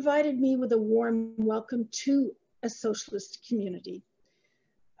 and it provided me with a warm welcome to a socialist community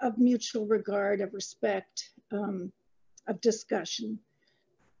of mutual regard, of respect, of discussion.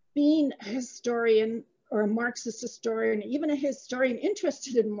 Being a historian or a Marxist historian, even a historian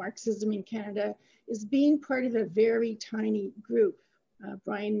interested in Marxism in Canada, is being part of a very tiny group.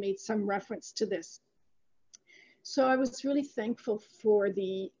 Bryan made some reference to this. So I was really thankful for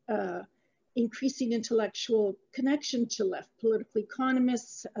the increasing intellectual connection to left political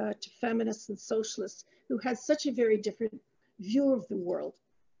economists, to feminists and socialists who had such a very different view of the world.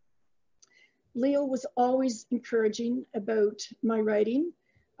 Leo was always encouraging about my writing,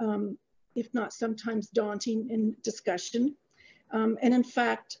 if not sometimes daunting in discussion. And in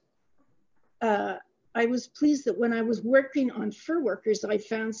fact, I was pleased that when I was working on Fur Workers, I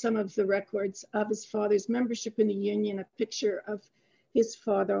found some of the records of his father's membership in the union, a picture of his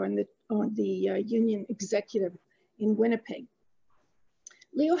father on the union executive in Winnipeg.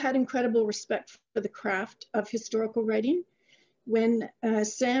 Leo had incredible respect for the craft of historical writing. When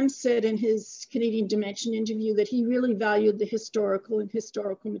Sam said in his Canadian Dimension interview that he really valued the historical and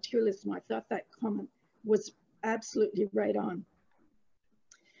historical materialism, I thought that comment was absolutely right on.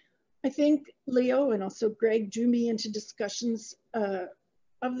 I think Leo and also Greg drew me into discussions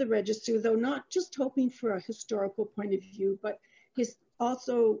of the Register, though not just hoping for a historical point of view, but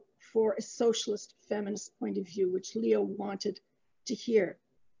also for a socialist feminist point of view, which Leo wanted to hear.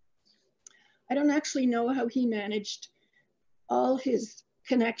 I don't actually know how he managed all his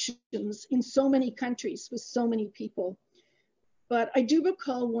connections in so many countries with so many people, but I do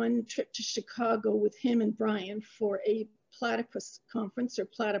recall one trip to Chicago with him and Bryan for a platypus conference or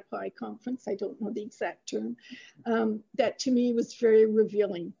platypi conference, I don't know the exact term, that to me was very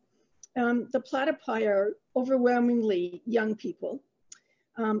revealing. The platypi are overwhelmingly young people.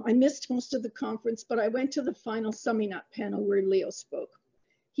 I missed most of the conference, but I went to the final summing up panel where Leo spoke.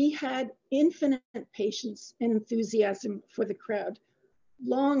 He had infinite patience and enthusiasm for the crowd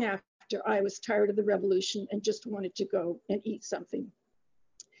long after I was tired of the revolution and just wanted to go and eat something.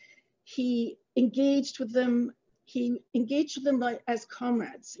 He engaged with them. As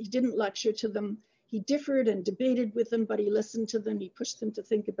comrades. He didn't lecture to them. He differed and debated with them, but he listened to them. He pushed them to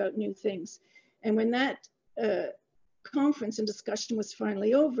think about new things. And when that conference and discussion was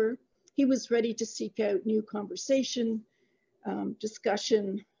finally over, he was ready to seek out new conversation,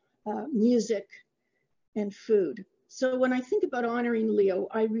 discussion, music, and food. So when I think about honoring Leo,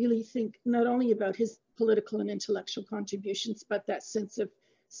 I really think not only about his political and intellectual contributions, but that sense of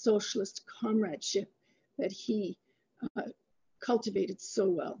socialist comradeship that he cultivated so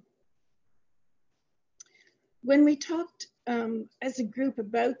well. When we talked as a group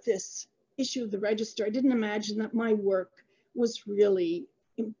about this issue of the register, I didn't imagine that my work was really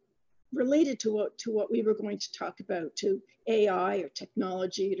related to what we were going to talk about, to AI or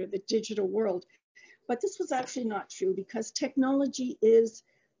technology or the digital world. But this was actually not true, because technology is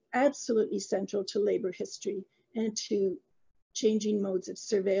absolutely central to labor history and to changing modes of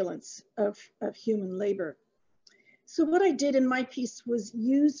surveillance of human labor. So what I did in my piece was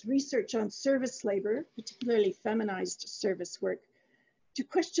use research on service labor, particularly feminized service work, to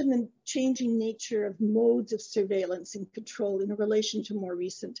question the changing nature of modes of surveillance and control in relation to more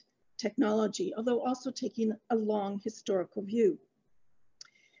recent technology, although also taking a long historical view.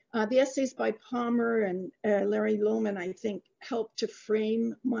 The essays by Palmer and Larry Lohman, I think, helped to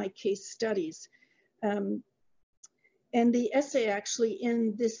frame my case studies. And the essay actually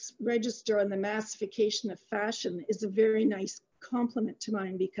in this register on the massification of fashion is a very nice complement to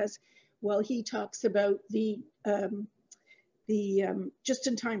mine, because while he talks about the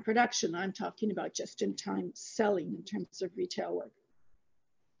just-in-time production, I'm talking about just-in-time selling in terms of retail work.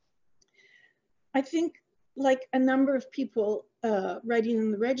 I think, like a number of people writing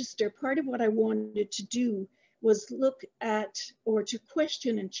in the register, part of what I wanted to do was look at, or to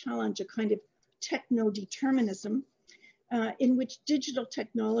question and challenge, a kind of techno-determinism in which digital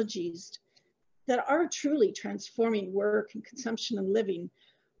technologies that are truly transforming work and consumption and living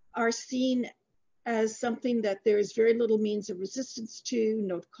are seen as something that there is very little means of resistance to,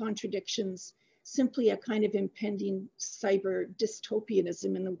 no contradictions, simply a kind of impending cyber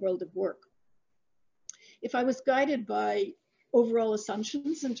dystopianism in the world of work. If I was guided by overall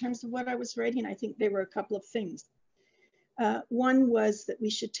assumptions in terms of what I was writing, I think there were a couple of things. One was that we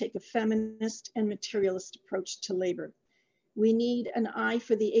should take a feminist and materialist approach to labor. We need an eye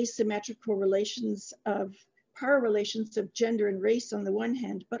for the asymmetrical relations of power relations of gender and race on the one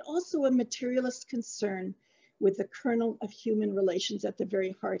hand, but also a materialist concern with the kernel of human relations at the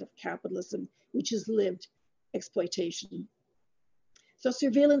very heart of capitalism, which is lived exploitation. So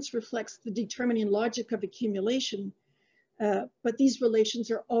surveillance reflects the determining logic of accumulation, but these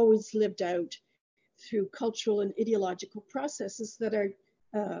relations are always lived out through cultural and ideological processes that are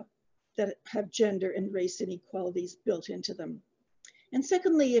that have gender and race inequalities built into them. And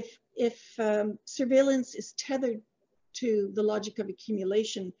secondly, if surveillance is tethered to the logic of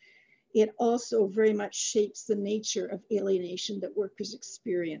accumulation, it also very much shapes the nature of alienation that workers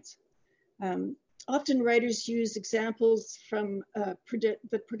experience. Often writers use examples from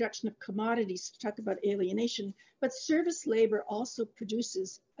the production of commodities to talk about alienation, but service labor also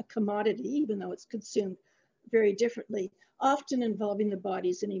produces a commodity, even though it's consumed very differently, often involving the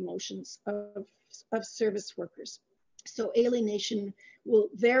bodies and emotions of service workers. So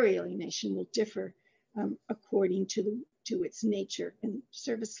their alienation will differ according to its nature in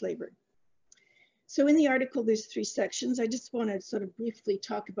service labor. So in the article, there's 3 sections. I just want to sort of briefly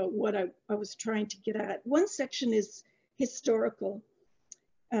talk about what I was trying to get at. One section is historical,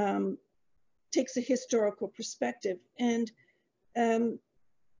 takes a historical perspective. And then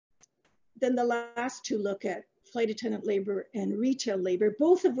the last 2 look at flight attendant labor and retail labor,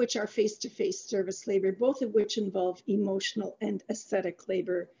 both of which are face-to-face service labor, both of which involve emotional and aesthetic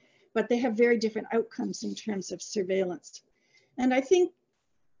labor, but they have very different outcomes in terms of surveillance. And I think,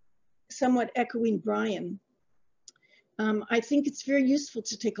 somewhat echoing Bryan, I think it's very useful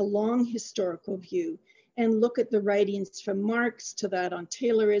to take a long historical view and look at the writings from Marx to that on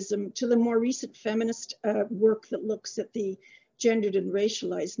Taylorism, to the more recent feminist work that looks at the gendered and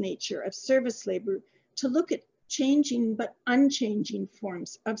racialized nature of service labor, to look at changing but unchanging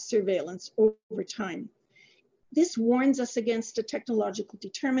forms of surveillance over time. This warns us against a technological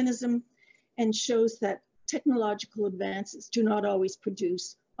determinism and shows that technological advances do not always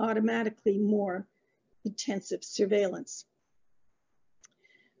produce automatically more intensive surveillance.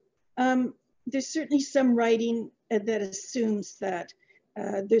 There's certainly some writing that assumes that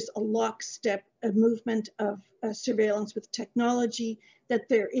there's a lockstep, a movement of surveillance with technology, that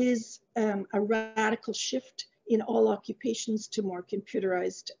there is a radical shift in all occupations to more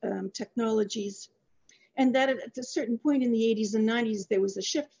computerized technologies. And that at a certain point in the 80s and 90s, there was a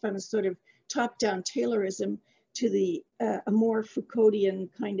shift from a sort of top-down Taylorism to a more Foucauldian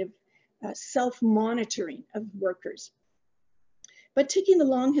kind of self-monitoring of workers. But taking the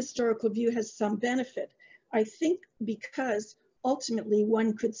long historical view has some benefit, I think, because ultimately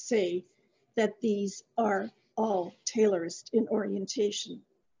one could say that these are all Taylorist in orientation.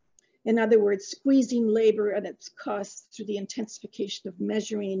 In other words, squeezing labor and its costs through the intensification of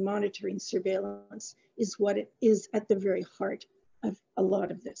measuring, monitoring, surveillance is what it is at the very heart of a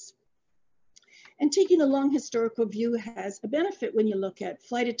lot of this. And taking a long historical view has a benefit when you look at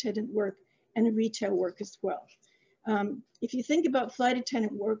flight attendant work and retail work as well. If you think about flight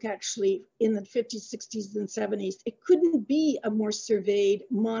attendant work actually in the 50s, 60s, and 70s, it couldn't be a more surveyed,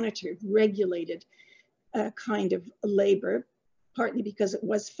 monitored, regulated kind of labor, partly because it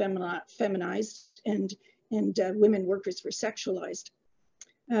was feminized and women workers were sexualized.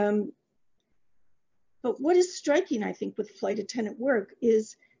 But what is striking, I think, with flight attendant work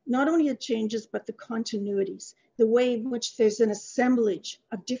is not only the changes, but the continuities, the way in which there's an assemblage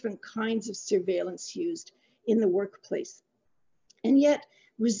of different kinds of surveillance used in the workplace. And yet,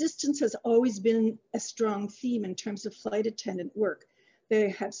 resistance has always been a strong theme in terms of flight attendant work.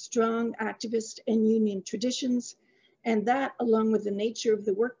 They have strong activist and union traditions, and that, along with the nature of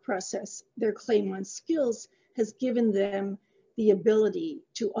the work process, their claim on skills, has given them the ability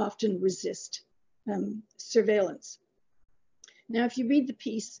to often resist surveillance. Now, if you read the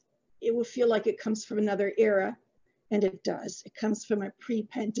piece, it will feel like it comes from another era, and it does. It comes from a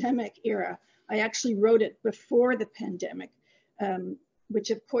pre-pandemic era. I actually wrote it before the pandemic, which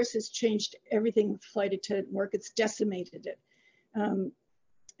of course has changed everything with flight attendant work. It's decimated it.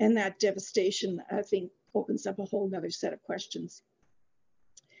 And that devastation, I think, opens up a whole nother set of questions.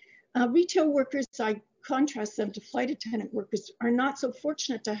 Retail workers, I contrast them to flight attendant workers, are not so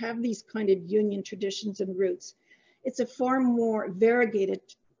fortunate to have these kind of union traditions and roots. It's a far more variegated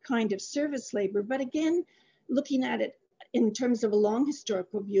kind of service labor, but again, looking at it in terms of a long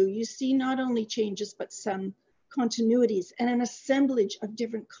historical view, you see not only changes, but some continuities and an assemblage of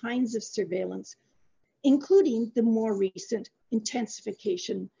different kinds of surveillance, including the more recent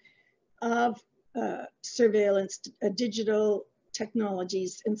intensification of surveillance, digital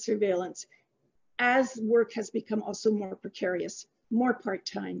technologies and surveillance, as work has become also more precarious, more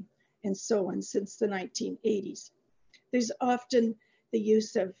part-time, and so on since the 1980s. There's often the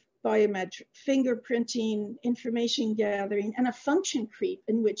use of biometric fingerprinting, information gathering, and a function creep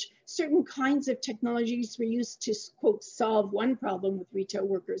in which certain kinds of technologies were used to, quote, solve one problem with retail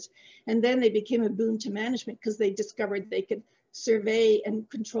workers. And then they became a boon to management because they discovered they could survey and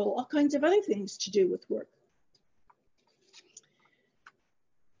control all kinds of other things to do with work.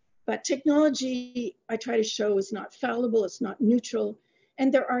 But technology, I try to show, is not fallible, it's not neutral.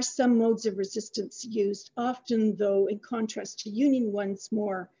 And there are some modes of resistance used, often though, in contrast to union ones,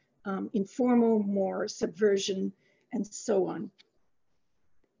 more informal, more subversion, and so on.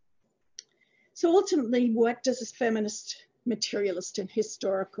 So ultimately, what does a feminist, materialist, and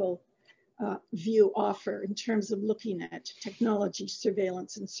historical view offer in terms of looking at technology,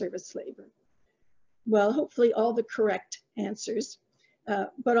 surveillance, and service labor? Well, hopefully all the correct answers,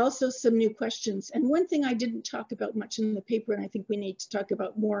 but also some new questions. And one thing I didn't talk about much in the paper, and I think we need to talk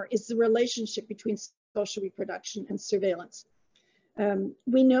about more, is the relationship between social reproduction and surveillance.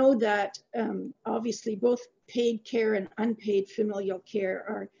 We know that obviously both paid care and unpaid familial care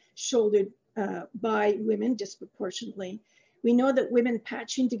are shouldered by women disproportionately. We know that women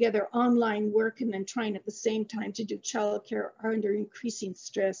patching together online work and then trying at the same time to do childcare are under increasing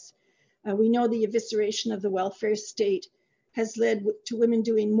stress. We know the evisceration of the welfare state has led to women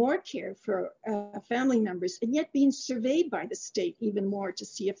doing more care for family members and yet being surveyed by the state even more to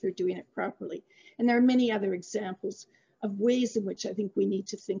see if they're doing it properly. And there are many other examples of ways in which I think we need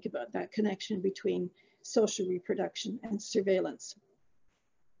to think about that connection between social reproduction and surveillance.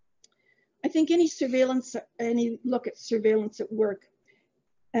 I think any surveillance, any look at surveillance at work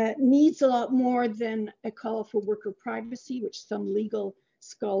needs a lot more than a call for worker privacy, which some legal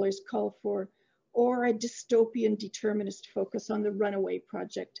scholars call for, or a dystopian determinist focus on the runaway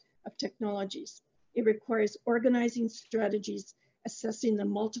project of technologies. It requires organizing strategies, assessing the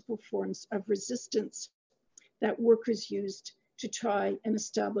multiple forms of resistance that workers used to try and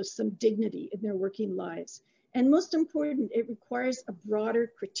establish some dignity in their working lives. And most important, it requires a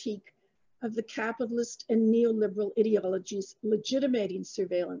broader critique of the capitalist and neoliberal ideologies legitimating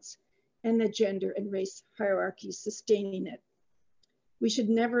surveillance and the gender and race hierarchies sustaining it. We should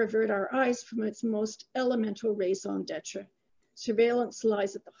never avert our eyes from its most elemental raison d'etre. Surveillance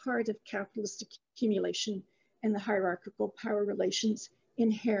lies at the heart of capitalist accumulation and the hierarchical power relations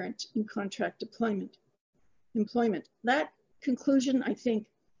inherent in contract deployment. employment. That conclusion, I think,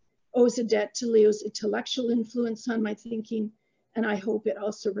 owes a debt to Leo's intellectual influence on my thinking, and I hope it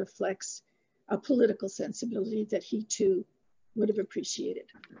also reflects a political sensibility that he too would have appreciated.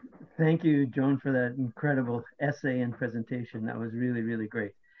 Thank you, Joan, for that incredible essay and presentation. That was really, really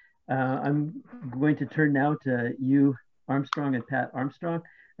great. I'm going to turn now to Hugh Armstrong and Pat Armstrong.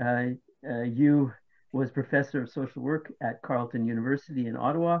 Hugh was professor of social work at Carleton University in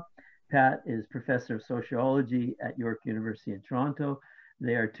Ottawa. Pat is professor of sociology at York University in Toronto.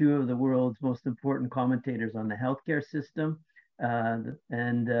 They are two of the world's most important commentators on the healthcare system.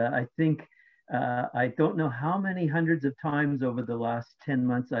 I think, I don't know how many hundreds of times over the last 10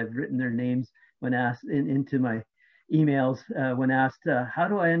 months I've written their names when asked into my emails when asked, how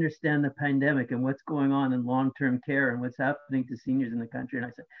do I understand the pandemic and what's going on in long-term care and what's happening to seniors in the country? And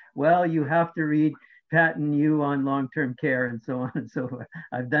I said, well, you have to read Pat and you on long-term care and so on and so forth.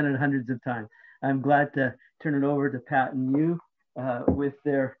 I've done it hundreds of times. I'm glad to turn it over to Pat and you with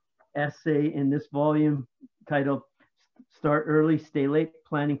their essay in this volume titled Start Early, Stay Late,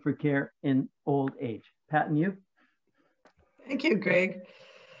 Planning for Care in Old Age. Pat and you. Thank you, Greg.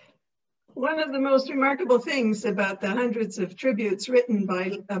 One of the most remarkable things about the hundreds of tributes written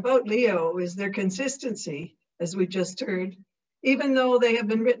about Leo is their consistency, as we just heard, even though they have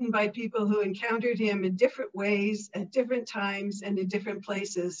been written by people who encountered him in different ways, at different times, and in different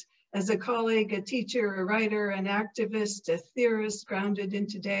places, as a colleague, a teacher, a writer, an activist, a theorist grounded in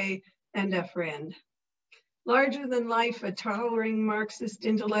today, and a friend. Larger than life, a towering Marxist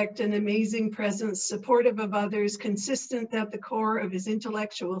intellect, an amazing presence, supportive of others, consistent at the core of his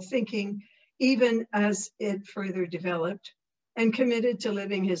intellectual thinking, even as it further developed, and committed to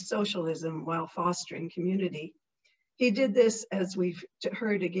living his socialism while fostering community. He did this, as we've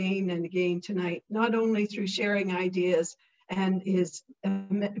heard again and again tonight, not only through sharing ideas and his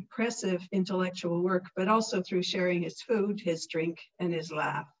impressive intellectual work, but also through sharing his food, his drink, and his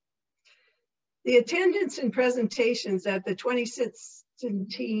laugh. The attendance and presentations at the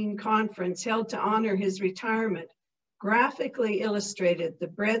 2016 conference held to honor his retirement graphically illustrated the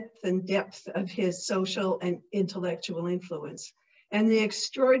breadth and depth of his social and intellectual influence, and the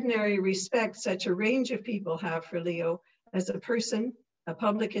extraordinary respect such a range of people have for Leo as a person, a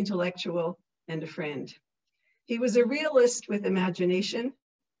public intellectual, and a friend. He was a realist with imagination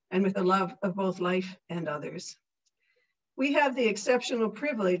and with a love of both life and others. We have the exceptional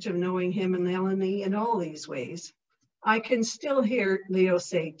privilege of knowing him and Melanie in all these ways. I can still hear Leo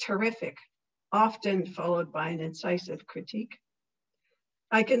say terrific, often followed by an incisive critique.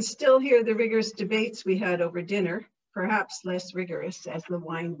 I can still hear the rigorous debates we had over dinner, perhaps less rigorous as the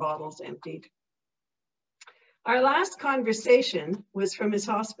wine bottles emptied. Our last conversation was from his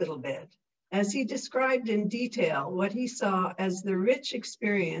hospital bed, as he described in detail what he saw as the rich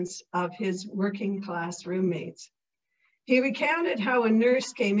experience of his working class roommates. He recounted how a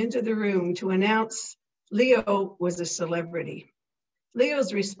nurse came into the room to announce Leo was a celebrity.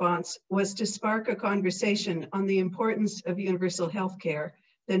 Leo's response was to spark a conversation on the importance of universal health care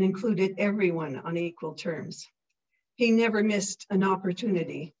that included everyone on equal terms. He never missed an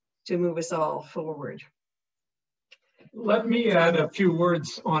opportunity to move us all forward. Let me add a few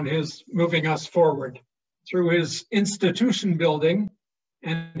words on his moving us forward through his institution building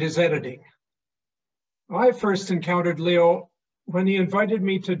and his editing. I first encountered Leo when he invited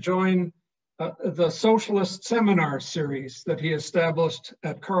me to join the Socialist Seminar series that he established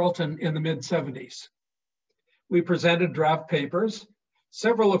at Carleton in the mid-70s. We presented draft papers,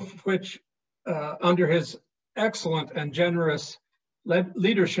 several of which, under his excellent and generous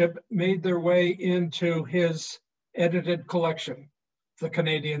leadership, made their way into his edited collection, The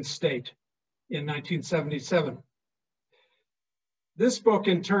Canadian State, in 1977. This book,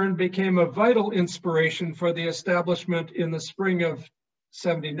 in turn, became a vital inspiration for the establishment in the spring of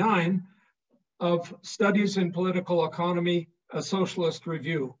 '79 of Studies in Political Economy, a Socialist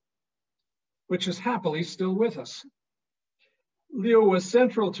Review, which is happily still with us. Leo was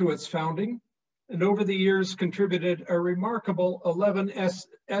central to its founding, and over the years contributed a remarkable 11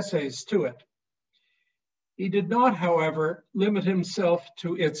 essays to it. He did not, however, limit himself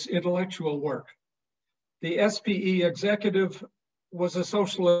to its intellectual work. The SPE executive was a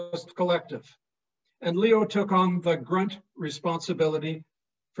socialist collective, and Leo took on the grunt responsibility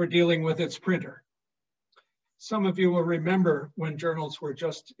for dealing with its printer. Some of you will remember when journals were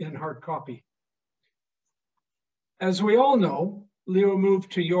just in hard copy. As we all know, Leo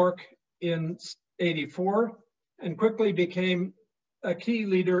moved to York in '84 and quickly became a key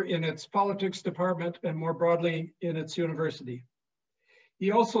leader in its politics department and more broadly in its university.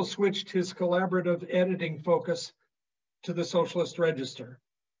 He also switched his collaborative editing focus to the Socialist Register.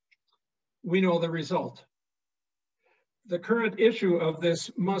 We know the result. the current issue of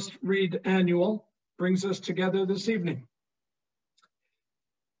this must-read annual brings us together this evening.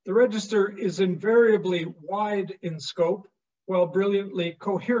 The Register is invariably wide in scope, while brilliantly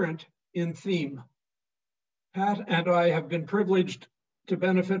coherent in theme. Pat and I have been privileged to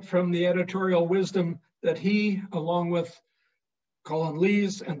benefit from the editorial wisdom that he, along with Colin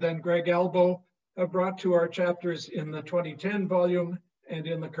Lees and then Greg Albo, have brought to our chapters in the 2010 volume and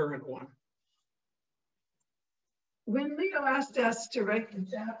in the current one. When Leo asked us to write the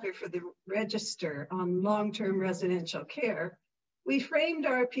chapter for the Register on long-term residential care, we framed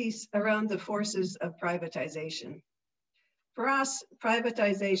our piece around the forces of privatization. For us,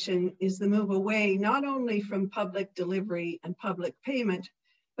 privatization is the move away not only from public delivery and public payment,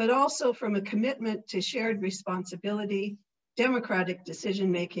 but also from a commitment to shared responsibility, democratic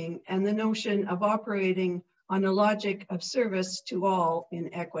decision-making, and the notion of operating on a logic of service to all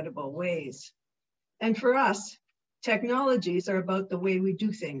in equitable ways. And for us, technologies are about the way we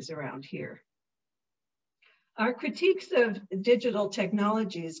do things around here. Our critiques of digital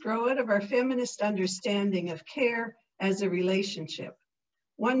technologies grow out of our feminist understanding of care as a relationship,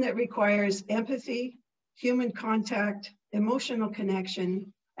 one that requires empathy, human contact, emotional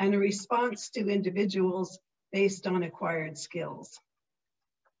connection, and a response to individuals based on acquired skills.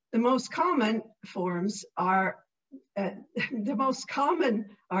 The most common forms are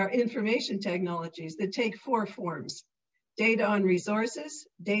information technologies that take 4 forms: data on resources,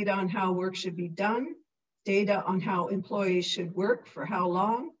 data on how work should be done, data on how employees should work for how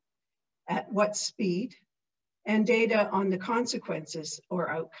long, at what speed, and data on the consequences or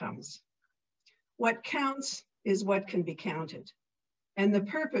outcomes. What counts is what can be counted. And the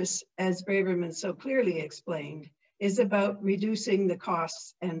purpose, as Braverman so clearly explained, is about reducing the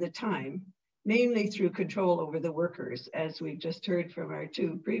costs and the time, mainly through control over the workers, as we've just heard from our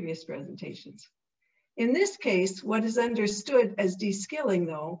 2 previous presentations. In this case, what is understood as de-skilling,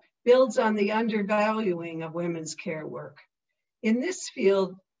 though, builds on the undervaluing of women's care work. In this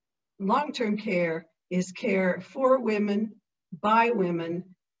field, long-term care is care for women, by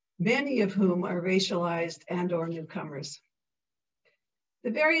women, many of whom are racialized and/or newcomers. The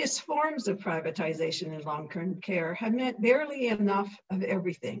various forms of privatization in long-term care have meant barely enough of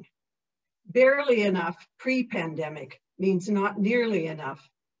everything. Barely enough pre-pandemic means not nearly enough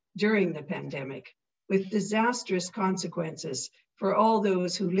during the pandemic, with disastrous consequences for all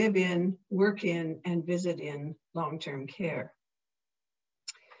those who live in, work in, and visit in long-term care.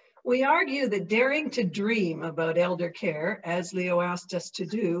 We argue that daring to dream about elder care, as Leo asked us to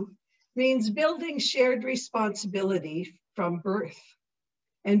do, means building shared responsibility from birth,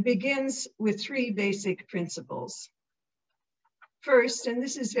 and begins with 3 basic principles. First, and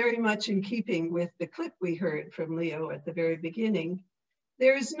this is very much in keeping with the clip we heard from Leo at the very beginning,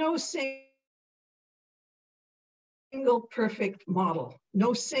 there is no single perfect model,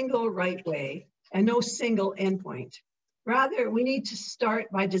 no single right way, and no single endpoint. Rather, we need to start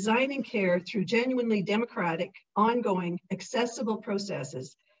by designing care through genuinely democratic, ongoing, accessible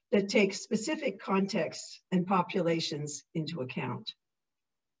processes that take specific contexts and populations into account.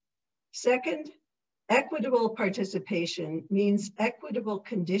 Second, equitable participation means equitable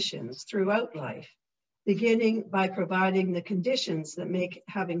conditions throughout life, beginning by providing the conditions that make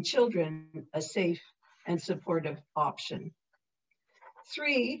having children a safe and supportive option.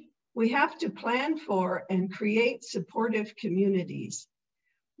 3, we have to plan for and create supportive communities,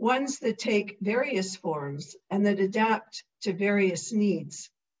 ones that take various forms and that adapt to various needs,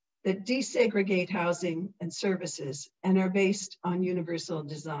 that desegregate housing and services and are based on universal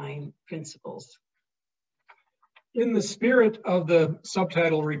design principles. In the spirit of the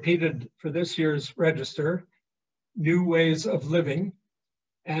subtitle repeated for this year's Register, New Ways of Living,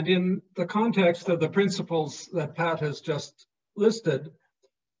 and in the context of the principles that Pat has just listed,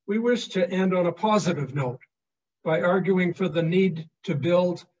 we wish to end on a positive note by arguing for the need to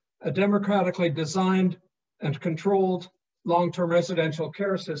build a democratically designed and controlled long-term residential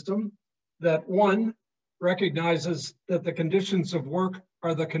care system that, 1, recognizes that the conditions of work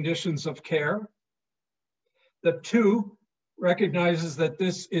are the conditions of care, that 2, recognizes that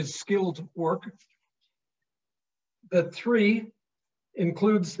this is skilled work, that 3,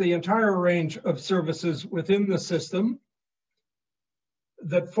 includes the entire range of services within the system,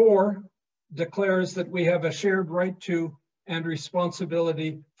 that 4, declares that we have a shared right to and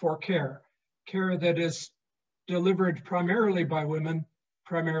responsibility for care, care that is delivered primarily by women,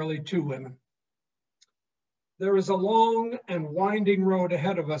 primarily to women. There is a long and winding road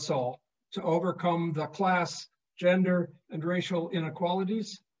ahead of us all to overcome the class, gender, and racial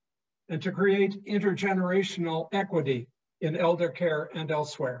inequalities, and to create intergenerational equity in elder care and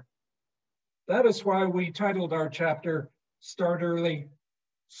elsewhere. That is why we titled our chapter, Start Early,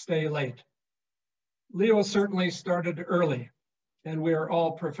 Stay Late. Leo certainly started early, and we are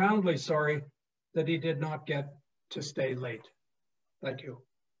all profoundly sorry that he did not get to stay late. Thank you.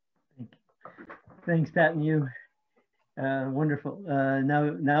 Thanks, Pat and you. Wonderful.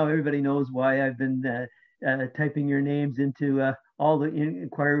 Now everybody knows why I've been typing your names into all the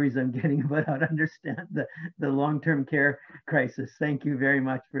inquiries I'm getting about how to understand the long-term care crisis. Thank you very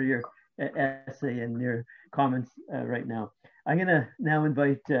much for your essay and your comments right now. I'm gonna now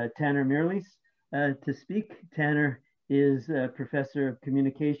invite Tanner Mirrlees to speak. Tanner is a professor of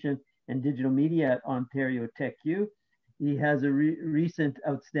communication and digital media at Ontario Tech U. He has a recent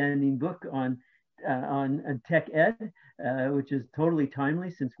outstanding book on tech ed, which is totally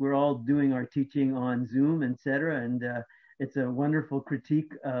timely since we're all doing our teaching on Zoom, etc. And it's a wonderful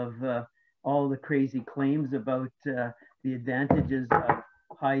critique of all the crazy claims about the advantages of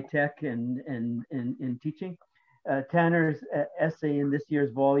high tech and teaching. Tanner's essay in this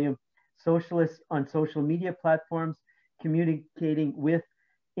year's volume, Socialists on Social Media Platforms, Communicating with,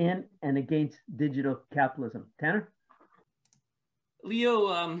 in, and Against Digital Capitalism. Tanner?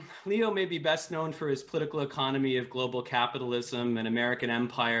 Leo may be best known for his political economy of global capitalism and American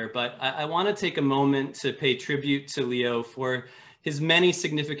empire, but I want to take a moment to pay tribute to Leo for his many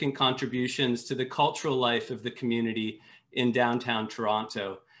significant contributions to the cultural life of the community in downtown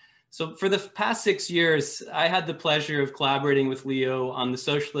Toronto. So for the past 6 years, I had the pleasure of collaborating with Leo on the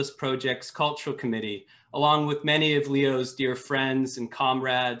Socialist Project's Cultural Committee, along with many of Leo's dear friends and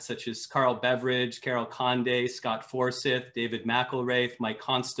comrades, such as Carl Beveridge, Carol Condé, Scott Forsyth, David McElraith, Mike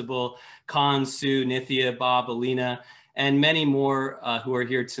Constable, Con, Sue, Nithya, Bob, Alina, and many more who are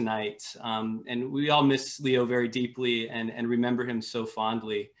here tonight. And we all miss Leo very deeply and remember him so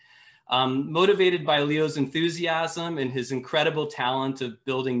fondly. Motivated by Leo's enthusiasm and his incredible talent of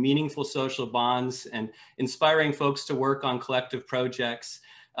building meaningful social bonds and inspiring folks to work on collective projects,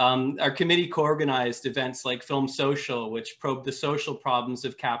 our committee co-organized events like Film Social, which probed the social problems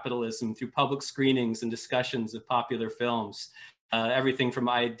of capitalism through public screenings and discussions of popular films. Everything from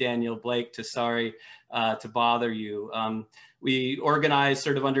I, Daniel Blake to Sorry to Bother You. We organized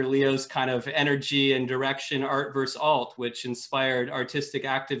sort of under Leo's kind of energy and direction, Art vs. Alt, which inspired artistic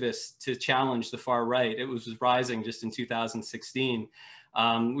activists to challenge the far right. It was rising just in 2016.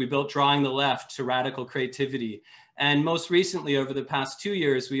 We built Drawing the Left to radical creativity. And most recently, over the past 2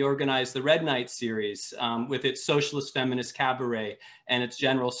 years, we organized the Red Night series with its Socialist Feminist Cabaret and its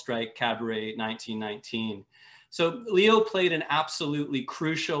General Strike Cabaret 1919. So Leo played an absolutely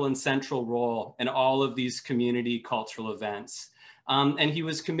crucial and central role in all of these community cultural events. And he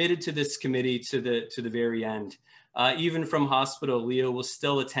was committed to this committee to the very end. Even from hospital, Leo was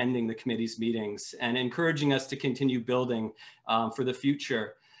still attending the committee's meetings and encouraging us to continue building for the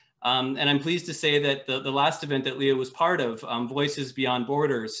future. And I'm pleased to say that the last event that Leo was part of, Voices Beyond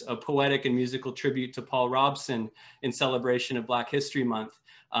Borders, a poetic and musical tribute to Paul Robeson in celebration of Black History Month,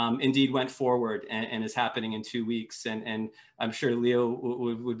 indeed went forward and is happening in 2 weeks. And I'm sure Leo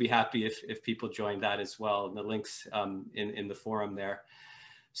would be happy if people joined that as well. And the links in the forum there.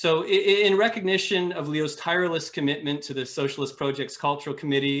 So in recognition of Leo's tireless commitment to the Socialist Project's Cultural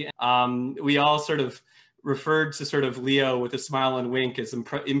Committee, we all sort of referred to sort of Leo with a smile and wink as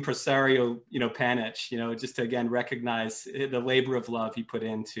impresario, Panitch, just to again recognize the labor of love he put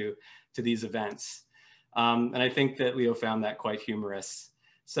into these events. And I think that Leo found that quite humorous.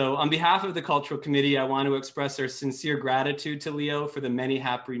 So on behalf of the Cultural Committee, I want to express our sincere gratitude to Leo for the many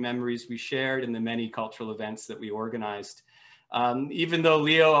happy memories we shared and the many cultural events that we organized. Even though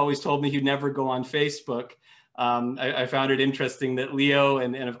Leo always told me he'd never go on Facebook, I found it interesting that Leo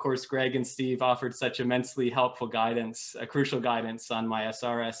and of course Greg and Steve offered such immensely helpful guidance, crucial guidance on my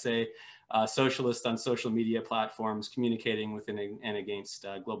SR essay, Socialist on Social Media Platforms, Communicating with and Against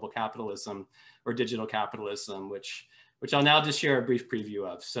Global Capitalism or Digital Capitalism, which I'll now just share a brief preview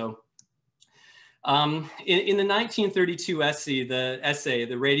of. So in the 1932 essay,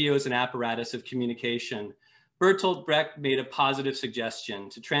 The Radio as an Apparatus of Communication, Bertolt Brecht made a positive suggestion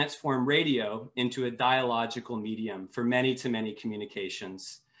to transform radio into a dialogical medium for many-to-many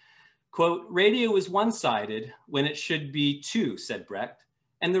communications. Quote, radio is one-sided when it should be two, said Brecht,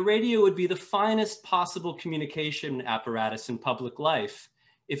 and the radio would be the finest possible communication apparatus in public life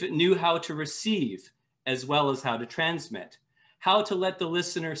if it knew how to receive as well as how to transmit, how to let the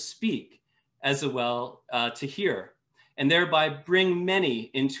listener speak as well to hear, and thereby bring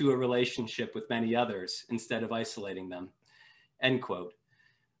many into a relationship with many others instead of isolating them, end quote.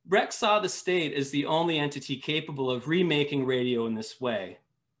 Brecht saw the state as the only entity capable of remaking radio in this way.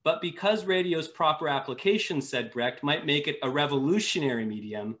 But because radio's proper application, said Brecht, might make it a revolutionary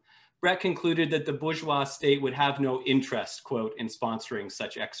medium, Brett concluded that the bourgeois state would have no interest, quote, in sponsoring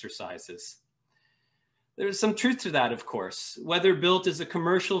such exercises. There's some truth to that, of course. Whether built as a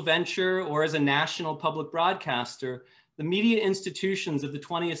commercial venture or as a national public broadcaster, the media institutions of the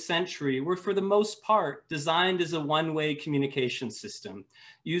 20th century were, for the most part, designed as a one-way communication system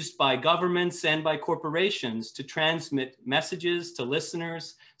used by governments and by corporations to transmit messages to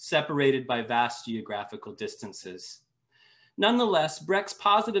listeners separated by vast geographical distances. Nonetheless, Brecht's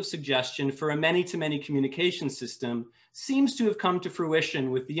positive suggestion for a many-to-many communication system seems to have come to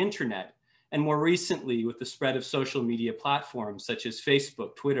fruition with the internet, and more recently with the spread of social media platforms such as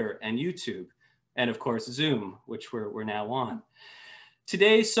Facebook, Twitter, and YouTube, and of course Zoom, which we're now on.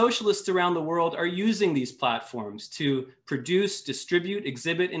 Today, socialists around the world are using these platforms to produce, distribute,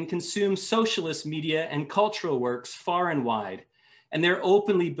 exhibit, and consume socialist media and cultural works far and wide. And they're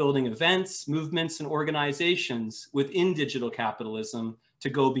openly building events, movements, and organizations within digital capitalism to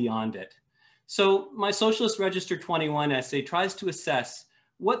go beyond it. So my Socialist Register 21 essay tries to assess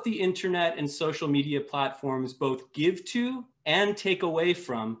what the internet and social media platforms both give to and take away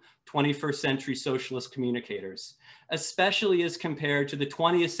from 21st century socialist communicators, especially as compared to the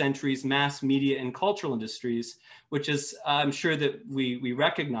 20th century's mass media and cultural industries, which is, I'm sure that we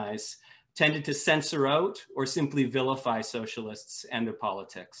recognize, tended to censor out or simply vilify socialists and their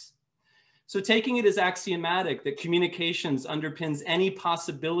politics. So taking it as axiomatic that communications underpins any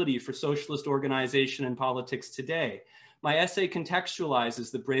possibility for socialist organization and politics today, my essay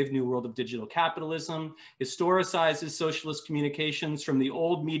contextualizes the brave new world of digital capitalism, historicizes socialist communications from the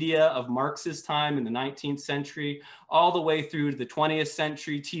old media of Marx's time in the 19th century, all the way through to the 20th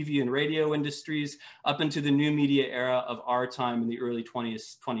century TV and radio industries, up into the new media era of our time in the early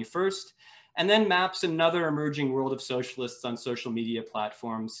 21st, and then maps another emerging world of socialists on social media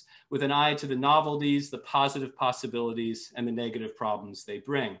platforms with an eye to the novelties, the positive possibilities, and the negative problems they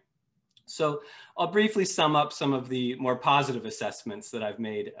bring. So I'll briefly sum up some of the more positive assessments that I've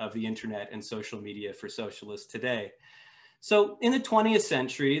made of the internet and social media for socialists today. So in the 20th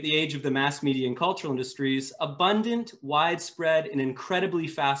century, the age of the mass media and cultural industries, abundant, widespread, and incredibly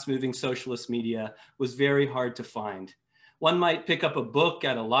fast-moving socialist media was very hard to find. One might pick up a book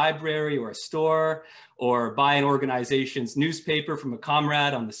at a library or a store, or buy an organization's newspaper from a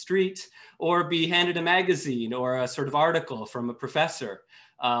comrade on the street, or be handed a magazine or a sort of article from a professor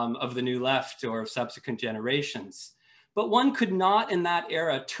of the New Left or of subsequent generations. But one could not in that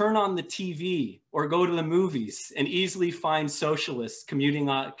era turn on the TV or go to the movies and easily find socialists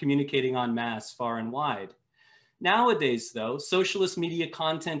communicating en masse far and wide. Nowadays, though, socialist media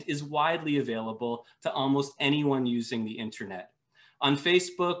content is widely available to almost anyone using the internet. On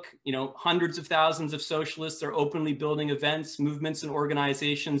Facebook, hundreds of thousands of socialists are openly building events, movements, and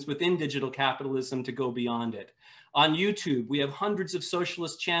organizations within digital capitalism to go beyond it. On YouTube, we have hundreds of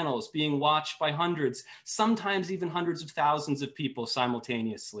socialist channels being watched by hundreds, sometimes even hundreds of thousands of people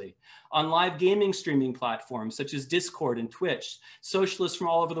simultaneously. On live gaming streaming platforms such as Discord and Twitch, socialists from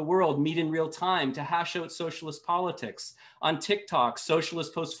all over the world meet in real time to hash out socialist politics. On TikTok,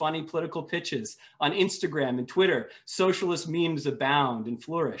 socialists post funny political pitches. On Instagram and Twitter, socialist memes abound and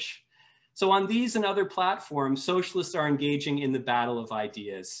flourish. So on these and other platforms, socialists are engaging in the battle of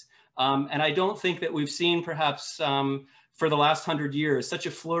ideas. And I don't think that we've seen perhaps for the last 100 years such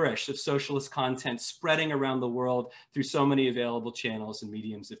a flourish of socialist content spreading around the world through so many available channels and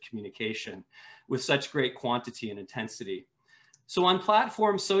mediums of communication with such great quantity and intensity. So on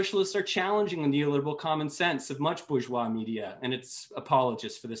platforms, socialists are challenging the neoliberal common sense of much bourgeois media and its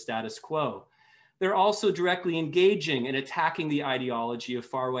apologists for the status quo. They're also directly engaging and attacking the ideology of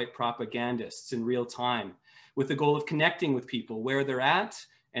far-right propagandists in real time with the goal of connecting with people where they're at.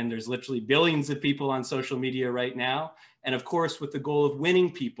 And there's literally billions of people on social media right now. And of course, with the goal of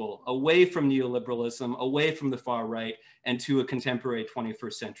winning people away from neoliberalism, away from the far right, and to a contemporary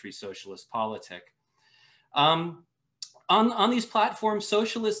 21st century socialist politic. On these platforms,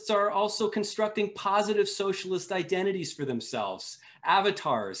 socialists are also constructing positive socialist identities for themselves,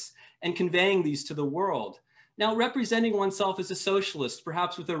 avatars, and conveying these to the world. Now, representing oneself as a socialist,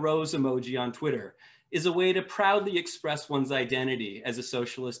 perhaps with a rose emoji on Twitter, is a way to proudly express one's identity as a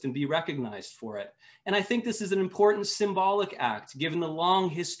socialist and be recognized for it. And I think this is an important symbolic act, given the long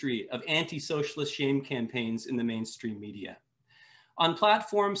history of anti-socialist shame campaigns in the mainstream media. On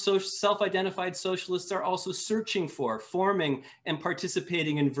platforms, self-identified socialists are also searching for, forming, and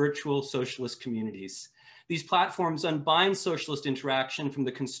participating in virtual socialist communities. These platforms unbind socialist interaction from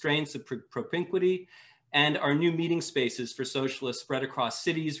the constraints of propinquity and are new meeting spaces for socialists spread across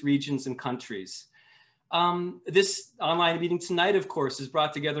cities, regions, and countries. This online meeting tonight, of course, has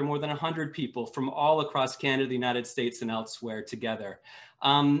brought together more than 100 people from all across Canada, the United States, and elsewhere together.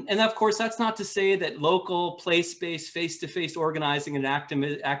 And of course, that's not to say that local, place-based, face-to-face organizing and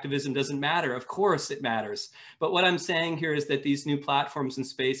activism doesn't matter. Of course it matters. But what I'm saying here is that these new platforms and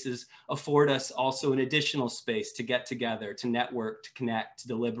spaces afford us also an additional space to get together, to network, to connect, to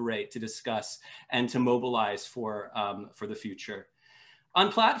deliberate, to discuss, and to mobilize for the future. On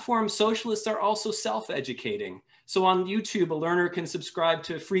platforms, socialists are also self-educating. So on YouTube, a learner can subscribe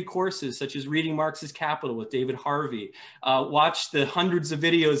to free courses such as Reading Marx's Capital with David Harvey, watch the hundreds of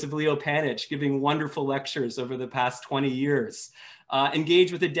videos of Leo Panitch giving wonderful lectures over the past 20 years,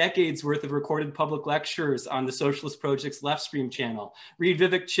 engage with a decade's worth of recorded public lectures on the Socialist Project's Left Stream channel, read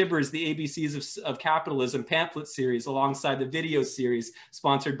Vivek Chibber's The ABCs of Capitalism pamphlet series alongside the video series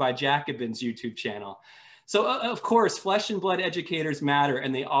sponsored by Jacobin's YouTube channel. So of course, flesh and blood educators matter,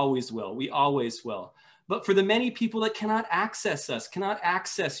 and they always will. We always will. But for the many people that cannot access us, cannot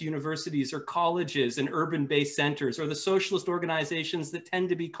access universities or colleges and urban-based centers, or the socialist organizations that tend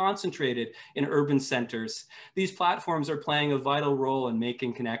to be concentrated in urban centers, these platforms are playing a vital role in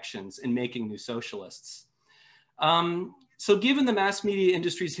making connections and making new socialists. So given the mass media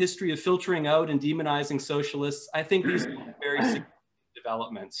industry's history of filtering out and demonizing socialists, I think these are very significant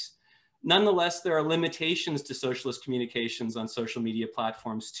developments. Nonetheless, there are limitations to socialist communications on social media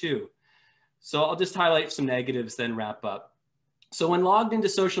platforms too. So I'll just highlight some negatives, then wrap up. So when logged into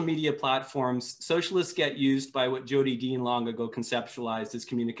social media platforms, socialists get used by what Jody Dean long ago conceptualized as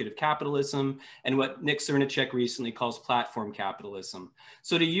communicative capitalism and what Nick Cernicek recently calls platform capitalism.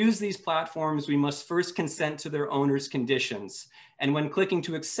 So to use these platforms, we must first consent to their owners' conditions. And when clicking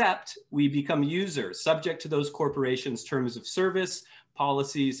to accept, we become users, subject to those corporations' terms of service,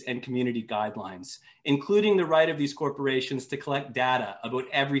 policies, and community guidelines, including the right of these corporations to collect data about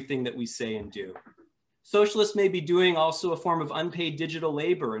everything that we say and do. Socialists may be doing also a form of unpaid digital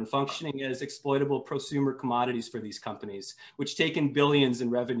labor and functioning as exploitable prosumer commodities for these companies, which take in billions in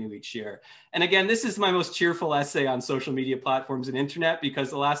revenue each year. And again, this is my most cheerful essay on social media platforms and internet, because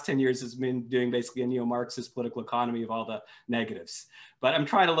the last 10 years has been doing basically a neo-Marxist political economy of all the negatives. But I'm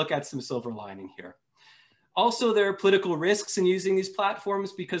trying to look at some silver lining here. Also, there are political risks in using these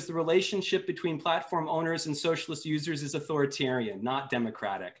platforms because the relationship between platform owners and socialist users is authoritarian, not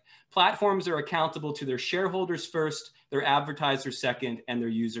democratic. Platforms are accountable to their shareholders first, their advertisers second, and their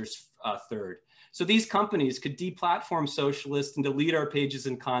users third. So these companies could deplatform socialists and delete our pages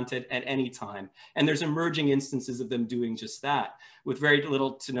and content at any time. And there's emerging instances of them doing just that, with very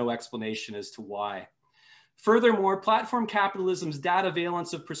little to no explanation as to why. Furthermore, platform capitalism's data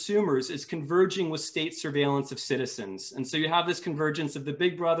valence of prosumers is converging with state surveillance of citizens. And so you have this convergence of the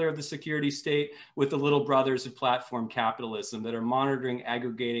big brother of the security state with the little brothers of platform capitalism that are monitoring,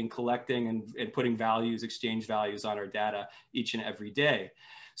 aggregating, collecting, and putting values, exchange values on our data each and every day.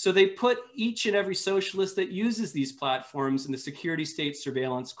 So they put each and every socialist that uses these platforms in the security state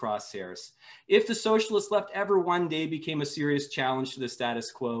surveillance crosshairs. If the socialist left ever one day became a serious challenge to the status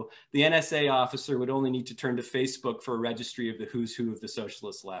quo, the NSA officer would only need to turn to Facebook for a registry of the who's who of the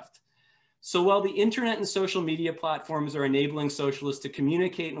socialist left. So while the internet and social media platforms are enabling socialists to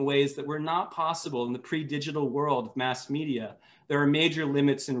communicate in ways that were not possible in the pre-digital world of mass media, there are major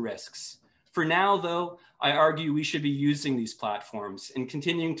limits and risks. For now, though, I argue we should be using these platforms and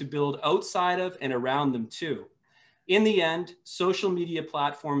continuing to build outside of and around them too. In the end, social media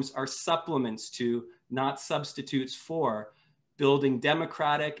platforms are supplements to, not substitutes for, building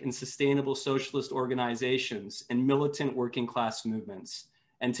democratic and sustainable socialist organizations and militant working class movements.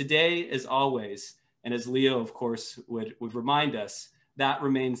 And today, as always, and as Leo, of course, would remind us, that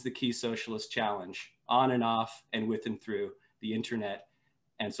remains the key socialist challenge, on and off and with and through the internet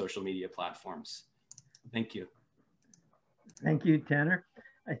and social media platforms. Thank you. Thank you, Tanner.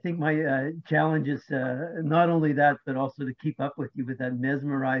 I think my challenge is not only that, but also to keep up with you with that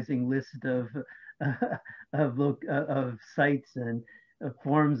mesmerizing list of sites and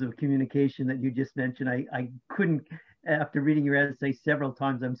forms of communication that you just mentioned. I couldn't, after reading your essay several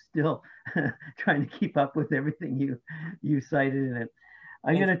times, I'm still trying to keep up with everything you cited in it.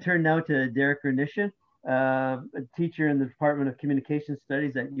 I'm going to turn now to Derek Hrynyshyn, a teacher in the Department of Communication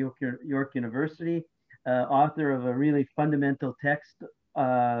Studies at York University, author of a really fundamental text,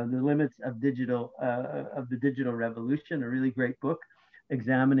 The Limits of the Digital Revolution, a really great book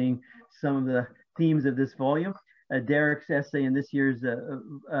examining some of the themes of this volume. Derek's essay in this year's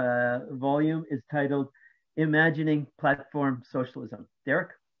volume is titled Imagining Platform Socialism.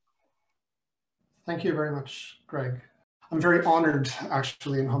 Derek? Thank you very much, Greg. I'm very honored,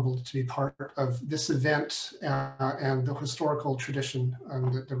 actually, and humbled to be part of this event and the historical tradition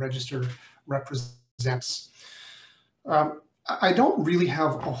that the Register represents. I don't really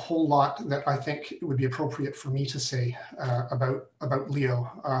have a whole lot that I think it would be appropriate for me to say about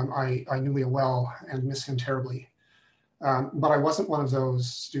Leo. I knew Leo well and miss him terribly. But I wasn't one of those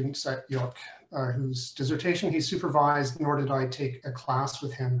students at York whose dissertation he supervised, nor did I take a class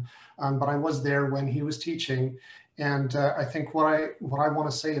with him. But I was there when he was teaching. And I think what I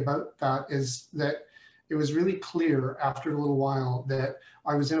want to say about that is that it was really clear after a little while that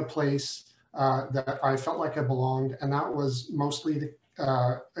I was in a place that I felt like I belonged. And that was mostly,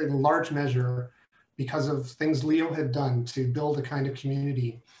 in large measure, because of things Leo had done to build a kind of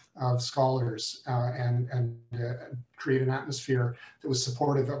community of scholars and create an atmosphere that was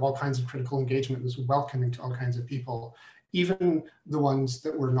supportive of all kinds of critical engagement, was welcoming to all kinds of people. Even the ones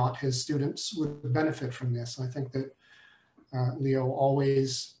that were not his students would benefit from this. I think that Leo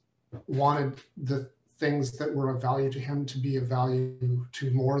always wanted the things that were of value to him to be of value to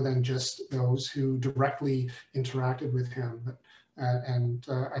more than just those who directly interacted with him.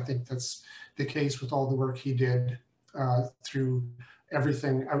 I think that's the case with all the work he did through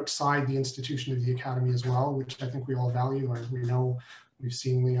everything outside the institution of the Academy as well, which I think we all value. And we know we've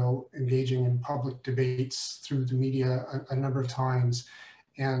seen Leo engaging in public debates through the media a number of times.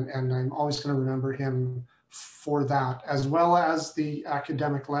 And I'm always going to remember him for that, as well as the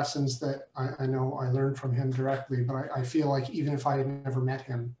academic lessons that I know I learned from him directly. But I feel like even if I had never met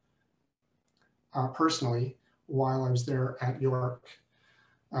him personally while I was there at York,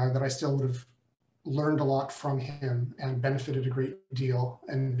 that I still would have learned a lot from him and benefited a great deal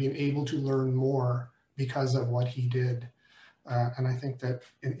and been able to learn more because of what he did. And I think that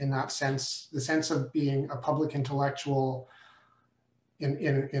in that sense, the sense of being a public intellectual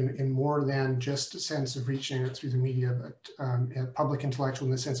in more than just a sense of reaching it through the media, but a public intellectual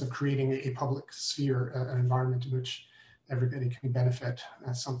in the sense of creating a public sphere, an environment in which everybody can benefit.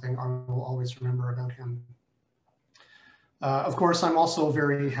 That's something I will always remember about him. Of course, I'm also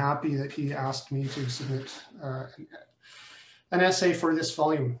very happy that he asked me to submit an essay for this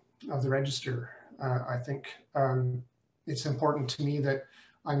volume of the Register. I think it's important to me that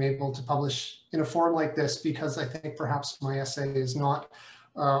I'm able to publish in a forum like this, because I think perhaps my essay is not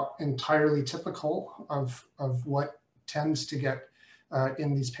entirely typical of what tends to get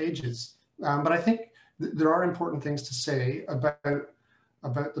in these pages. But I think there are important things to say about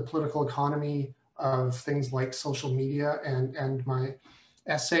the political economy of things like social media, and my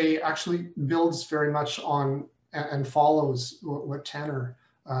essay actually builds very much on and follows what Tanner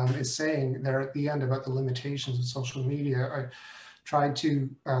is saying there at the end about the limitations of social media. I tried to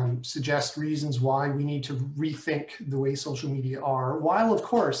suggest reasons why we need to rethink the way social media are, while of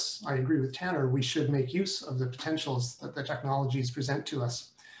course, I agree with Tanner, we should make use of the potentials that the technologies present to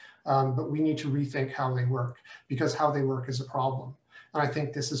us. But we need to rethink how they work, because how they work is a problem. And I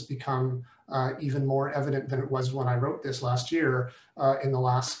think this has become even more evident than it was when I wrote this last year in the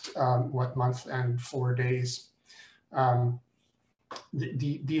last, month and 4 days.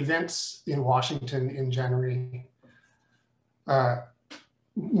 The events in Washington in January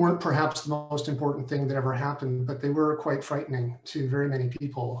weren't perhaps the most important thing that ever happened, but they were quite frightening to very many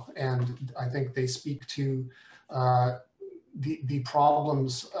people. And I think they speak to the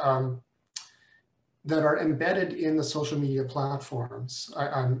problems that are embedded in the social media platforms.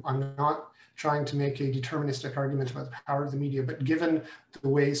 I'm not trying to make a deterministic argument about the power of the media, but given the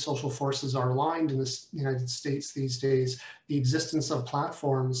way social forces are aligned in the United States these days, the existence of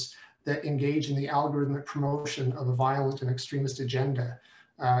platforms that engage in the algorithmic promotion of a violent and extremist agenda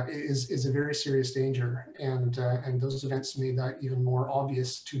is a very serious danger. And those events made that even more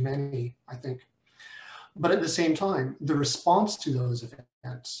obvious to many, I think. But at the same time, the response to those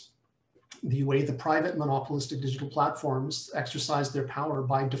events, the way the private monopolistic digital platforms exercise their power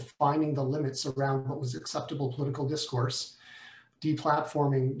by defining the limits around what was acceptable political discourse,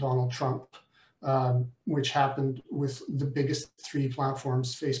 deplatforming Donald Trump, which happened with the biggest three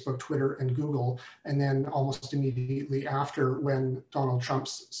platforms, Facebook, Twitter, and Google. And then almost immediately after, when Donald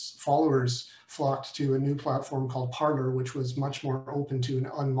Trump's followers flocked to a new platform called Parler, which was much more open to an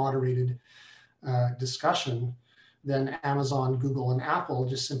unmoderated discussion, then Amazon, Google, and Apple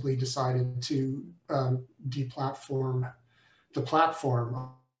just simply decided to deplatform the platform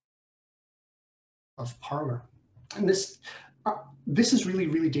of Parler. And this is really,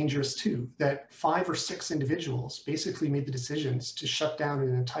 really dangerous too, that 5 or 6 individuals basically made the decisions to shut down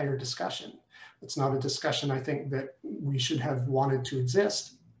an entire discussion. It's not a discussion I think that we should have wanted to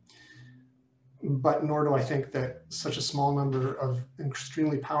exist, but nor do I think that such a small number of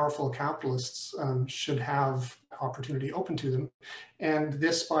extremely powerful capitalists should have opportunity open to them. And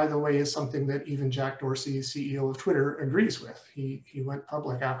this, by the way, is something that even Jack Dorsey, CEO of Twitter, agrees with. He went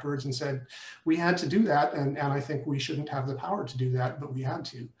public afterwards and said, we had to do that, and I think we shouldn't have the power to do that, but we had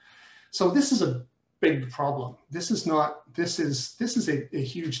to. So this is a big problem. This is a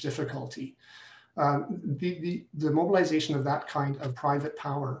huge difficulty. The mobilization of that kind of private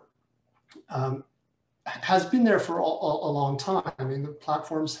power has been there for a long time. I mean, the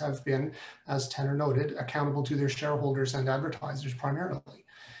platforms have been, as Tanner noted, accountable to their shareholders and advertisers primarily.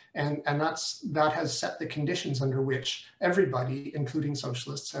 And that has set the conditions under which everybody, including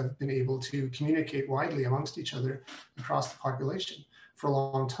socialists, have been able to communicate widely amongst each other across the population for a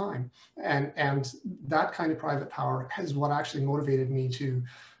long time. And that kind of private power is what actually motivated me to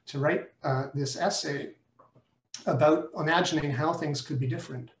write this essay about imagining how things could be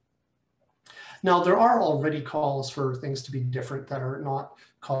different. Now, there are already calls for things to be different that are not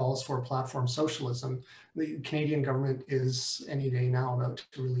calls for platform socialism. The Canadian government is any day now about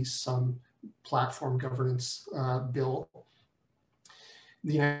to release some platform governance bill.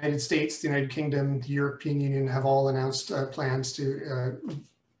 The United States, the United Kingdom, the European Union have all announced plans to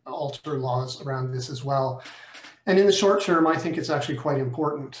alter laws around this as well. And in the short term, I think it's actually quite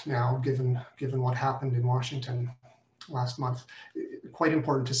important now, given what happened in Washington last month, quite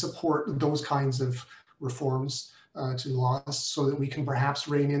important to support those kinds of reforms to laws so that we can perhaps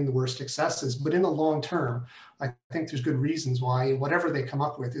rein in the worst excesses. But in the long term, I think there's good reasons why whatever they come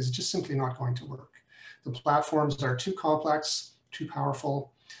up with is just simply not going to work. The platforms are too complex, too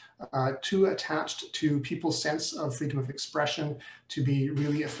powerful, too attached to people's sense of freedom of expression to be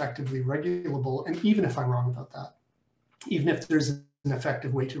really effectively regulable. And even if I'm wrong about that, even if there's an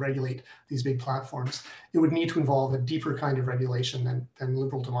effective way to regulate these big platforms, it would need to involve a deeper kind of regulation than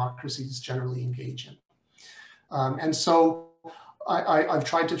liberal democracies generally engage in. And so I've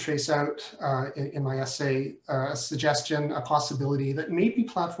tried to trace out in my essay a suggestion, a possibility that maybe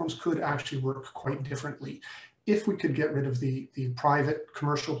platforms could actually work quite differently. If we could get rid of the private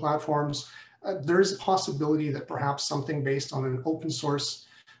commercial platforms, there is a possibility that perhaps something based on an open source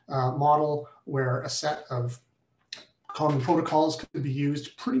model where a set of common protocols could be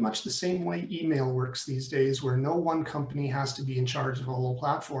used pretty much the same way email works these days, where no one company has to be in charge of a whole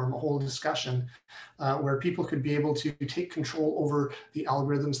platform, a whole discussion, where people could be able to take control over the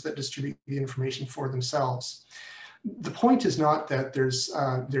algorithms that distribute the information for themselves. The point is not that there's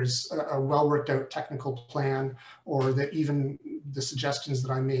a well worked out technical plan or that even the suggestions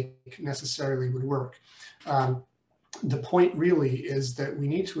that I make necessarily would work. The point really is that we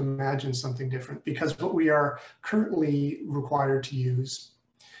need to imagine something different, because what we are currently required to use,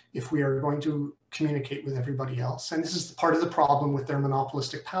 if we are going to communicate with everybody else, and this is part of the problem with their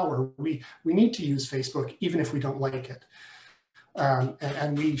monopolistic power, we need to use Facebook even if we don't like it.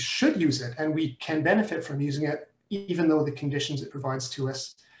 And we should use it, and we can benefit from using it, even though the conditions it provides to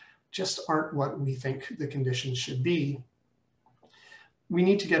us just aren't what we think the conditions should be. We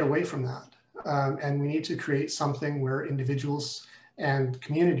need to get away from that. And we need to create something where individuals and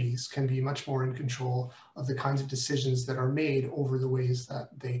communities can be much more in control of the kinds of decisions that are made over the ways that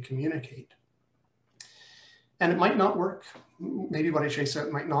they communicate. And it might not work. Maybe what I trace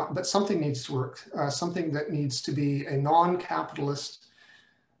out might not, but something needs to work. Something that needs to be a non-capitalist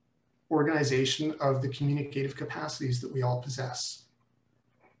organization of the communicative capacities that we all possess.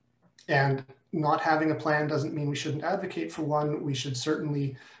 And not having a plan doesn't mean we shouldn't advocate for one. We should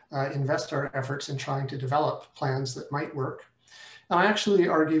certainly invest our efforts in trying to develop plans that might work. And I actually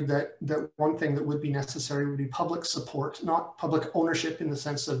argued that one thing that would be necessary would be public support, not public ownership in the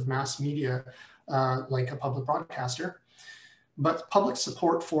sense of mass media like a public broadcaster, but public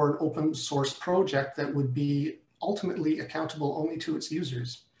support for an open source project that would be ultimately accountable only to its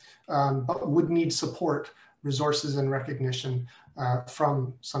users, but would need support, resources, and recognition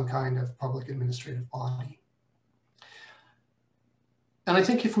from some kind of public administrative body. And I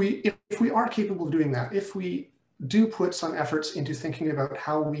think if we are capable of doing that, if we do put some efforts into thinking about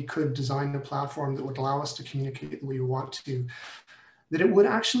how we could design a platform that would allow us to communicate the way we want to, that it would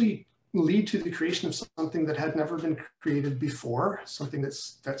actually lead to the creation of something that had never been created before, something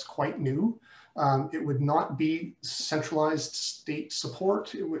that's quite new. It would not be centralized state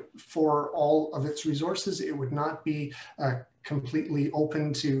support for all of its resources. It would not be completely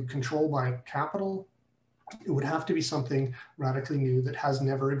open to control by capital. It would have to be something radically new that has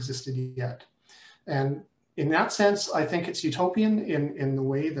never existed yet. And in that sense, I think it's utopian in the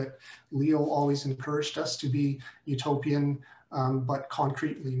way that Leo always encouraged us to be utopian, but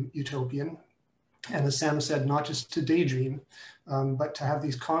concretely utopian. And as Sam said, not just to daydream, but to have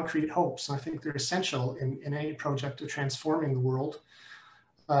these concrete hopes. And I think they're essential in any project of transforming the world.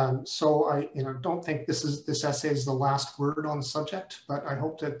 So I don't think this essay is the last word on the subject, but I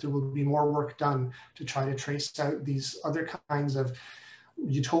hope that there will be more work done to try to trace out these other kinds of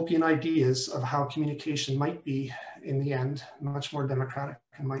utopian ideas of how communication might be, in the end, much more democratic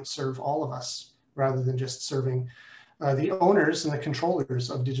and might serve all of us rather than just serving the owners and the controllers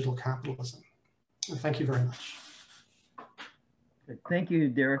of digital capitalism. And thank you very much. Thank you,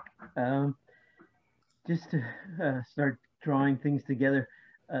 Derek. Just to start drawing things together,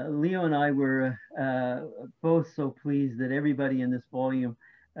 Leo and I were both so pleased that everybody in this volume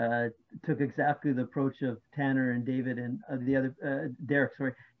took exactly the approach of Tanner and David and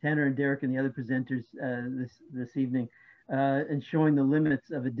Tanner and Derek and the other presenters this evening, and showing the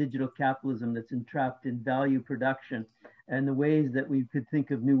limits of a digital capitalism that's entrapped in value production and the ways that we could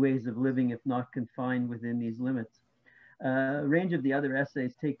think of new ways of living if not confined within these limits. A range of the other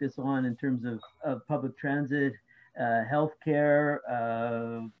essays take this on in terms of public transit, healthcare,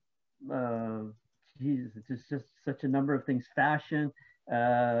 it's just such a number of things. Fashion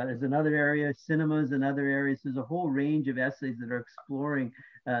is another area, cinemas and other areas. There's a whole range of essays that are exploring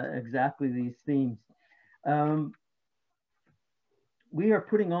exactly these themes. We are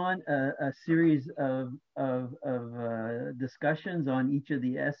putting on a series of discussions on each of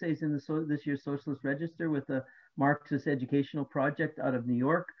the essays in this year's Socialist Register with a Marxist educational project out of New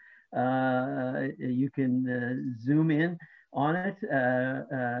York. You can zoom in on it.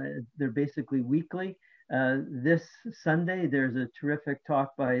 They're basically weekly. This Sunday, there's a terrific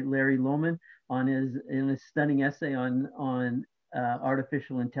talk by Larry Lohman in his stunning essay on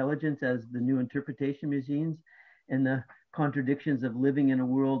artificial intelligence as the new interpretation machines and the contradictions of living in a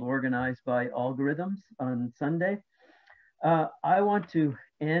world organized by algorithms on Sunday. I want to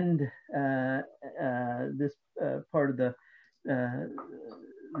end this part of the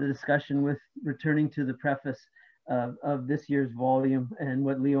discussion with returning to the preface of this year's volume and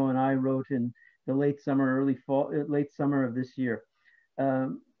what Leo and I wrote in the late summer of this year,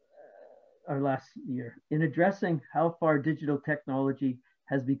 or last year. In addressing how far digital technology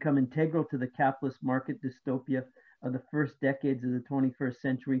has become integral to the capitalist market dystopia of the first decades of the 21st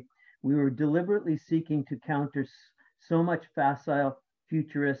century, we were deliberately seeking to counter so much facile,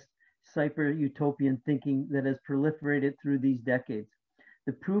 futurist, cyber-utopian thinking that has proliferated through these decades.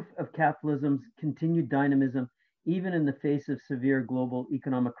 The proof of capitalism's continued dynamism, even in the face of severe global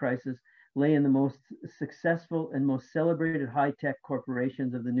economic crisis, lay in the most successful and most celebrated high-tech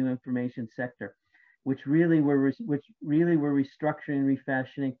corporations of the new information sector, which really were restructuring and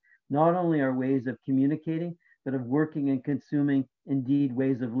refashioning not only our ways of communicating, but of working and consuming, indeed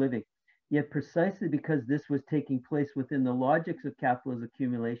ways of living. Yet precisely because this was taking place within the logics of capitalist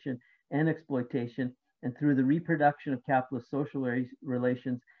accumulation and exploitation, and through the reproduction of capitalist social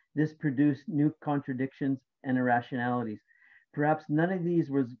relations, this produced new contradictions and irrationalities. Perhaps none of these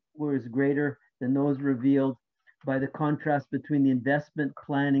was greater than those revealed by the contrast between the investment,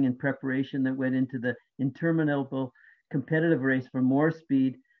 planning, and preparation that went into the interminable competitive race for more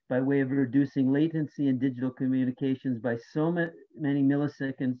speed by way of reducing latency in digital communications by so many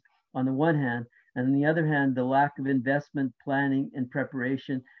milliseconds on the one hand, and on the other hand, the lack of investment, planning, and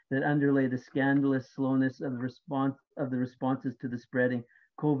preparation that underlay the scandalous slowness of the responses to the spreading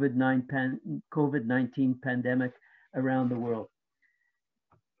COVID-19 pandemic around the world.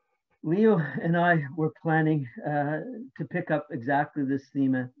 Leo and I were planning to pick up exactly this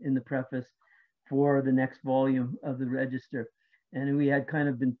theme in the preface for the next volume of the Register. And we had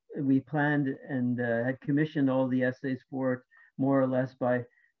we planned and had commissioned all the essays for it more or less by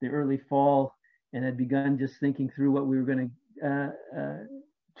the early fall, and had begun just thinking through what we were going to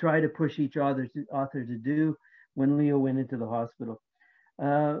try to push each author to do when Leo went into the hospital.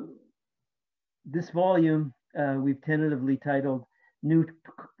 This volume we've tentatively titled New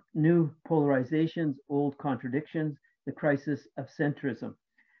Polarizations, Old Contradictions, The Crisis of Centrism.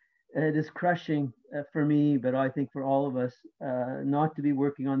 It is crushing for me, but I think for all of us, not to be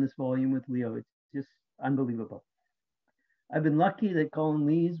working on this volume with Leo. It's just unbelievable. I've been lucky that Colin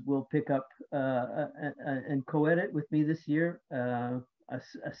Lees will pick up and co-edit with me this year, a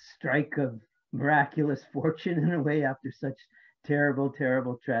strike of miraculous fortune in a way after such terrible,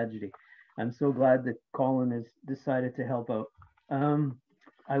 terrible tragedy. I'm so glad that Colin has decided to help out.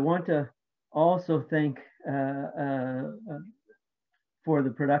 I want to also thank for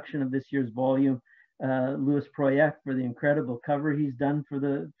the production of this year's volume, Louis Proyek for the incredible cover he's done for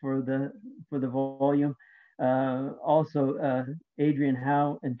the volume. Also, Adrian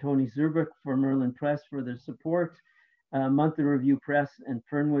Howe and Tony Zurbuch for Merlin Press for their support, Monthly Review Press and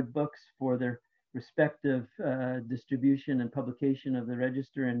Fernwood Books for their respective distribution and publication of the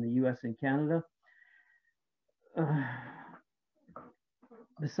Register in the US and Canada.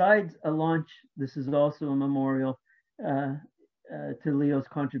 Besides a launch, this is also a memorial to Leo's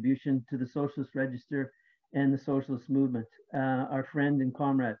contribution to the Socialist Register and the socialist movement, our friend and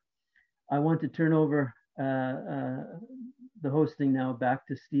comrade. I want to turn over the hosting now back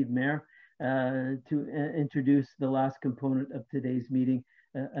to Steve Maher to introduce the last component of today's meeting,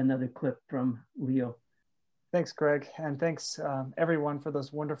 another clip from Leo. Thanks, Greg, and thanks everyone for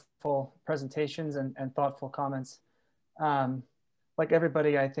those wonderful presentations and thoughtful comments. Like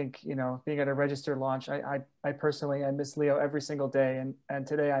everybody, I think, you know, being at a Register launch, I personally, I miss Leo every single day, and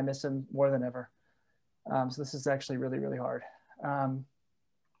today I miss him more than ever. So this is actually really, really hard.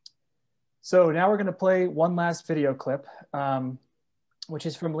 So now we're going to play one last video clip, which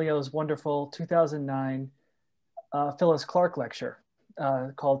is from Leo's wonderful 2009 Phyllis Clark lecture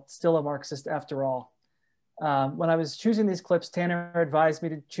called Still a Marxist After All. When I was choosing these clips, Tanner advised me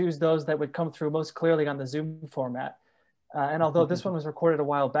to choose those that would come through most clearly on the Zoom format. And although this one was recorded a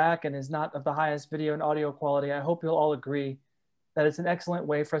while back and is not of the highest video and audio quality, I hope you'll all agree that it's an excellent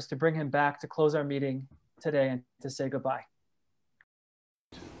way for us to bring him back to close our meeting today and to say goodbye.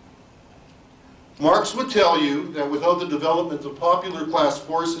 Marx would tell you that without the development of popular class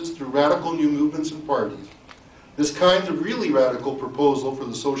forces through radical new movements and parties, this kind of really radical proposal for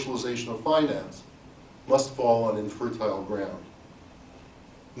the socialization of finance must fall on infertile ground.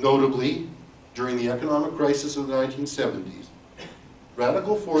 Notably, during the economic crisis of the 1970s,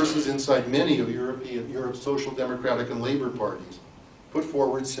 radical forces inside many of Europe's social democratic and labor parties put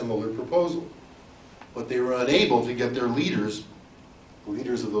forward similar proposals, but they were unable to get their leaders, the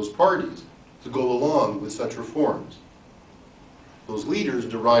leaders of those parties, to go along with such reforms. Those leaders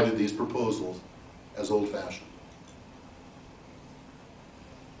derided these proposals as old-fashioned.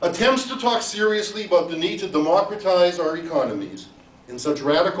 Attempts to talk seriously about the need to democratize our economies in such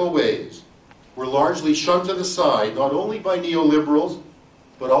radical ways were largely shunted aside not only by neoliberals,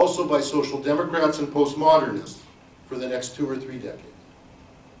 but also by social democrats and postmodernists for the next 2 or 3 decades.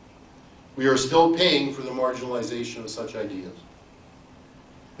 We are still paying for the marginalization of such ideas.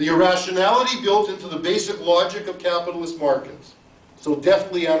 The irrationality built into the basic logic of capitalist markets, so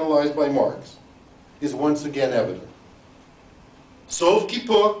deftly analyzed by Marx, is once again evident. Sauve qui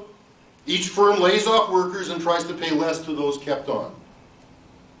peut, each firm lays off workers and tries to pay less to those kept on.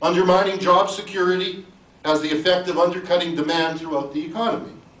 Undermining job security has the effect of undercutting demand throughout the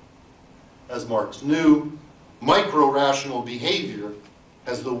economy. As Marx knew, micro-rational behavior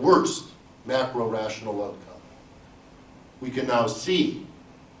has the worst macro-rational outcome. We can now see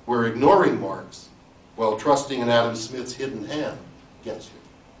where ignoring Marx, while trusting in Adam Smith's hidden hand, gets you.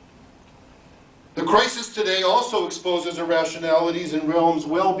 The crisis today also exposes irrationalities in realms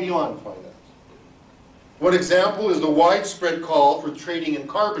well beyond finance. One example is the widespread call for trading in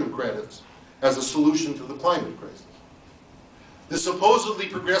carbon credits as a solution to the climate crisis. The supposedly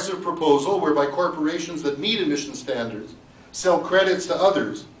progressive proposal whereby corporations that meet emission standards sell credits to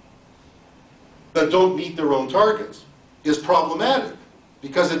others that don't meet their own targets is problematic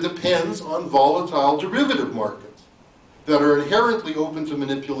because it depends on volatile derivative markets that are inherently open to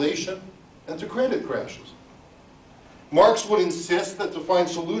manipulation and to credit crashes. Marx would insist that to find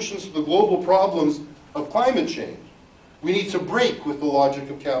solutions to the global problems of climate change, we need to break with the logic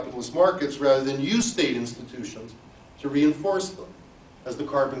of capitalist markets rather than use state institutions to reinforce them, as the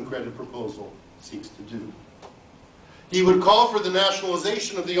carbon credit proposal seeks to do. He would call for the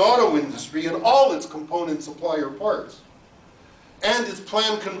nationalization of the auto industry and all its component supplier parts, and its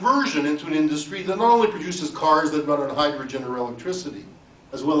planned conversion into an industry that not only produces cars that run on hydrogen or electricity,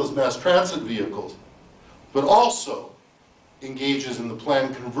 as well as mass transit vehicles, but also engages in the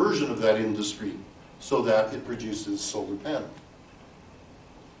planned conversion of that industry so that it produces solar panels.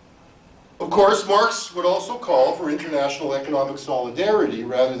 Of course, Marx would also call for international economic solidarity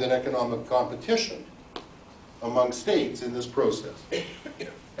rather than economic competition among states in this process.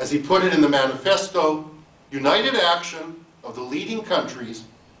 As he put it in the manifesto, united action of the leading countries,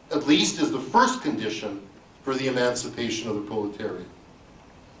 at least, is the first condition for the emancipation of the proletariat.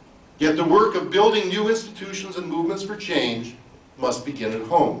 Yet the work of building new institutions and movements for change must begin at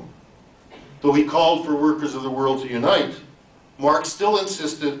home. Though he called for workers of the world to unite, Marx still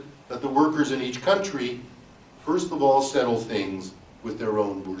insisted that the workers in each country first of all settle things with their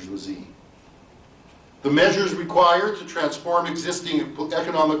own bourgeoisie. The measures required to transform existing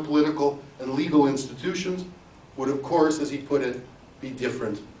economic, political, and legal institutions would, of course, as he put it, be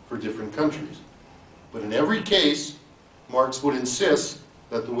different for different countries. But in every case, Marx would insist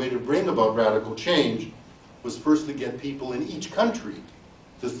that the way to bring about radical change was first to get people in each country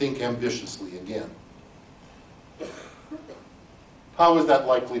to think ambitiously again. How is that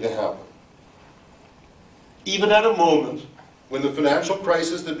likely to happen? Even at a moment when the financial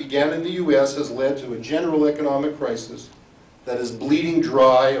crisis that began in the US has led to a general economic crisis that is bleeding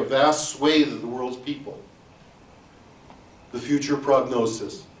dry a vast swathe of the world's people, the future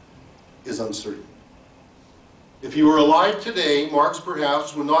prognosis is uncertain. If he were alive today, Marx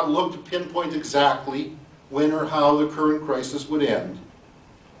perhaps would not look to pinpoint exactly when or how the current crisis would end,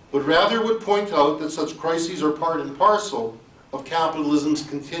 but rather would point out that such crises are part and parcel of capitalism's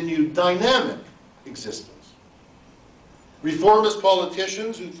continued dynamic existence. Reformist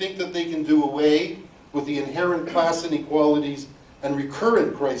politicians who think that they can do away with the inherent class inequalities and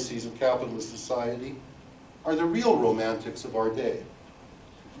recurrent crises of capitalist society are the real romantics of our day,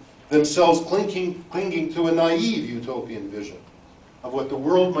 themselves clinging to a naive utopian vision of what the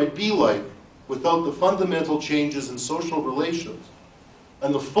world might be like without the fundamental changes in social relations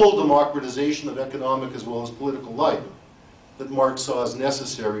and the full democratization of economic as well as political life that Marx saw as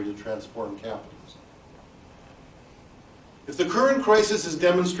necessary to transform capitalism. If the current crisis has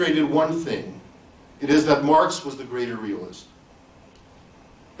demonstrated one thing, it is that Marx was the greater realist.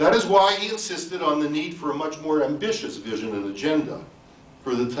 That is why he insisted on the need for a much more ambitious vision and agenda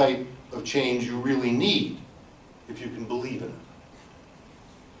for the type of change you really need if you can believe in it.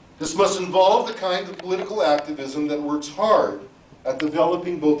 This must involve the kind of political activism that works hard at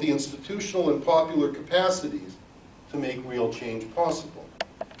developing both the institutional and popular capacities to make real change possible.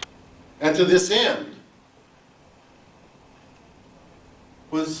 And to this end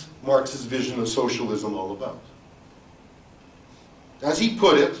was Marx's vision of socialism all about. As he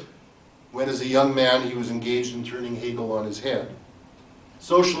put it, when as a young man he was engaged in turning Hegel on his head,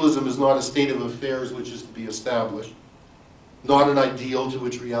 socialism is not a state of affairs which is to be established, not an ideal to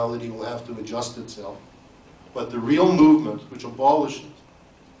which reality will have to adjust itself, but the real movement which abolishes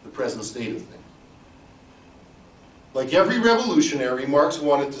the present state of things. Like every revolutionary, Marx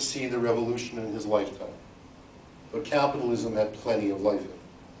wanted to see the revolution in his lifetime, but capitalism had plenty of life in it.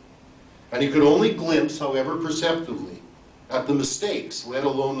 And he could only glimpse, however perceptibly, at the mistakes, let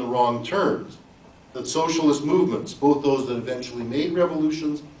alone the wrong turns, that socialist movements, both those that eventually made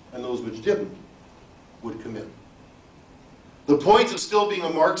revolutions and those which didn't, would commit. The point of still being a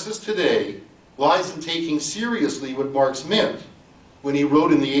Marxist today lies in taking seriously what Marx meant when he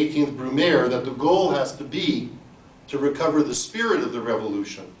wrote in the 18th Brumaire that the goal has to be to recover the spirit of the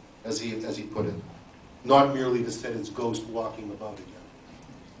revolution, as he put it, not merely to set its ghost walking about again.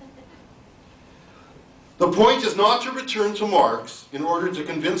 The point is not to return to Marx in order to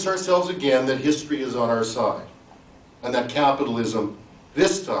convince ourselves again that history is on our side, and that capitalism,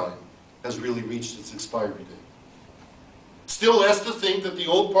 this time, has really reached its expiry date. Still less to think that the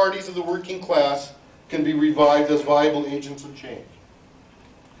old parties of the working class can be revived as viable agents of change.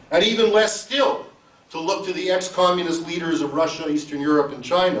 And even less still to look to the ex-communist leaders of Russia, Eastern Europe, and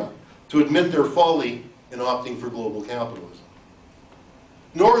China to admit their folly in opting for global capitalism.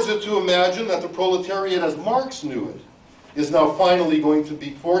 Nor is it to imagine that the proletariat as Marx knew it is now finally going to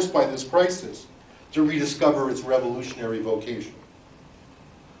be forced by this crisis to rediscover its revolutionary vocation,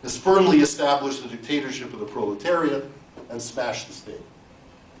 has firmly established the dictatorship of the proletariat and smashed the state.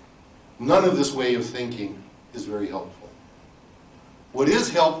 None of this way of thinking is very helpful. What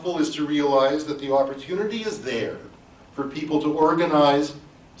is helpful is to realize that the opportunity is there for people to organize,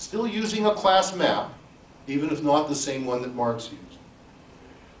 still using a class map, even if not the same one that Marx used,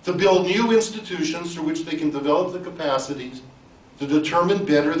 to build new institutions through which they can develop the capacities to determine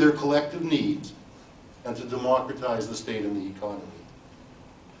better their collective needs and to democratize the state and the economy.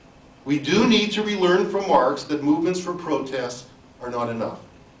 We do need to relearn from Marx that movements for protest are not enough,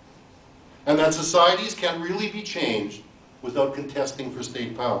 and that societies can't really be changed without contesting for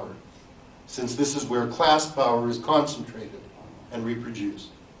state power, since this is where class power is concentrated and reproduced.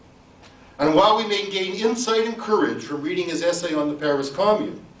 And while we may gain insight and courage from reading his essay on the Paris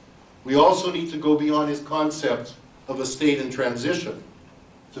Commune, we also need to go beyond his concept of a state in transition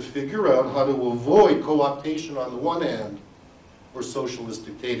to figure out how to avoid co-optation on the one hand or socialist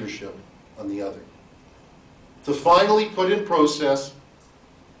dictatorship on the other. To finally put in process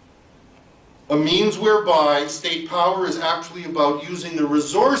a means whereby state power is actually about using the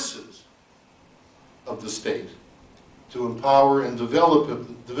resources of the state to empower and develop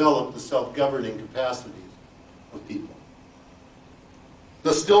the self-governing capacities of people.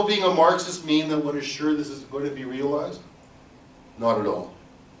 Does still being a Marxist mean that one is sure this is going to be realized? Not at all.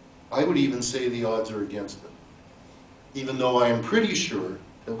 I would even say the odds are against it, even though I am pretty sure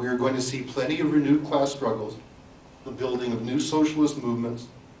that we are going to see plenty of renewed class struggles, the building of new socialist movements,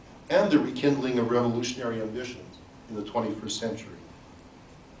 and the rekindling of revolutionary ambitions in the 21st century.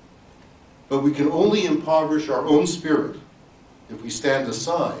 But we can only impoverish our own spirit if we stand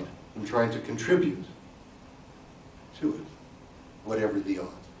aside from trying to contribute to it. whatever the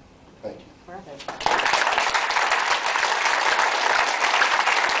odds. Thank you.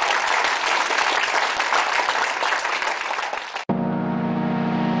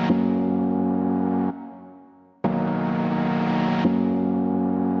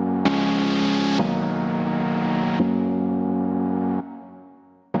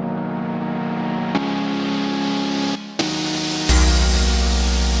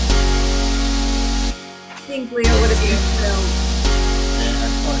 I think Leo would have been thrilled.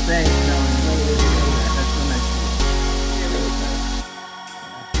 Oh, thanks,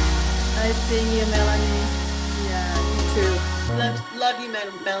 Nice seeing you, Melanie. Yeah, you too. Love you,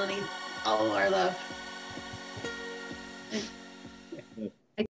 Melanie. All our love.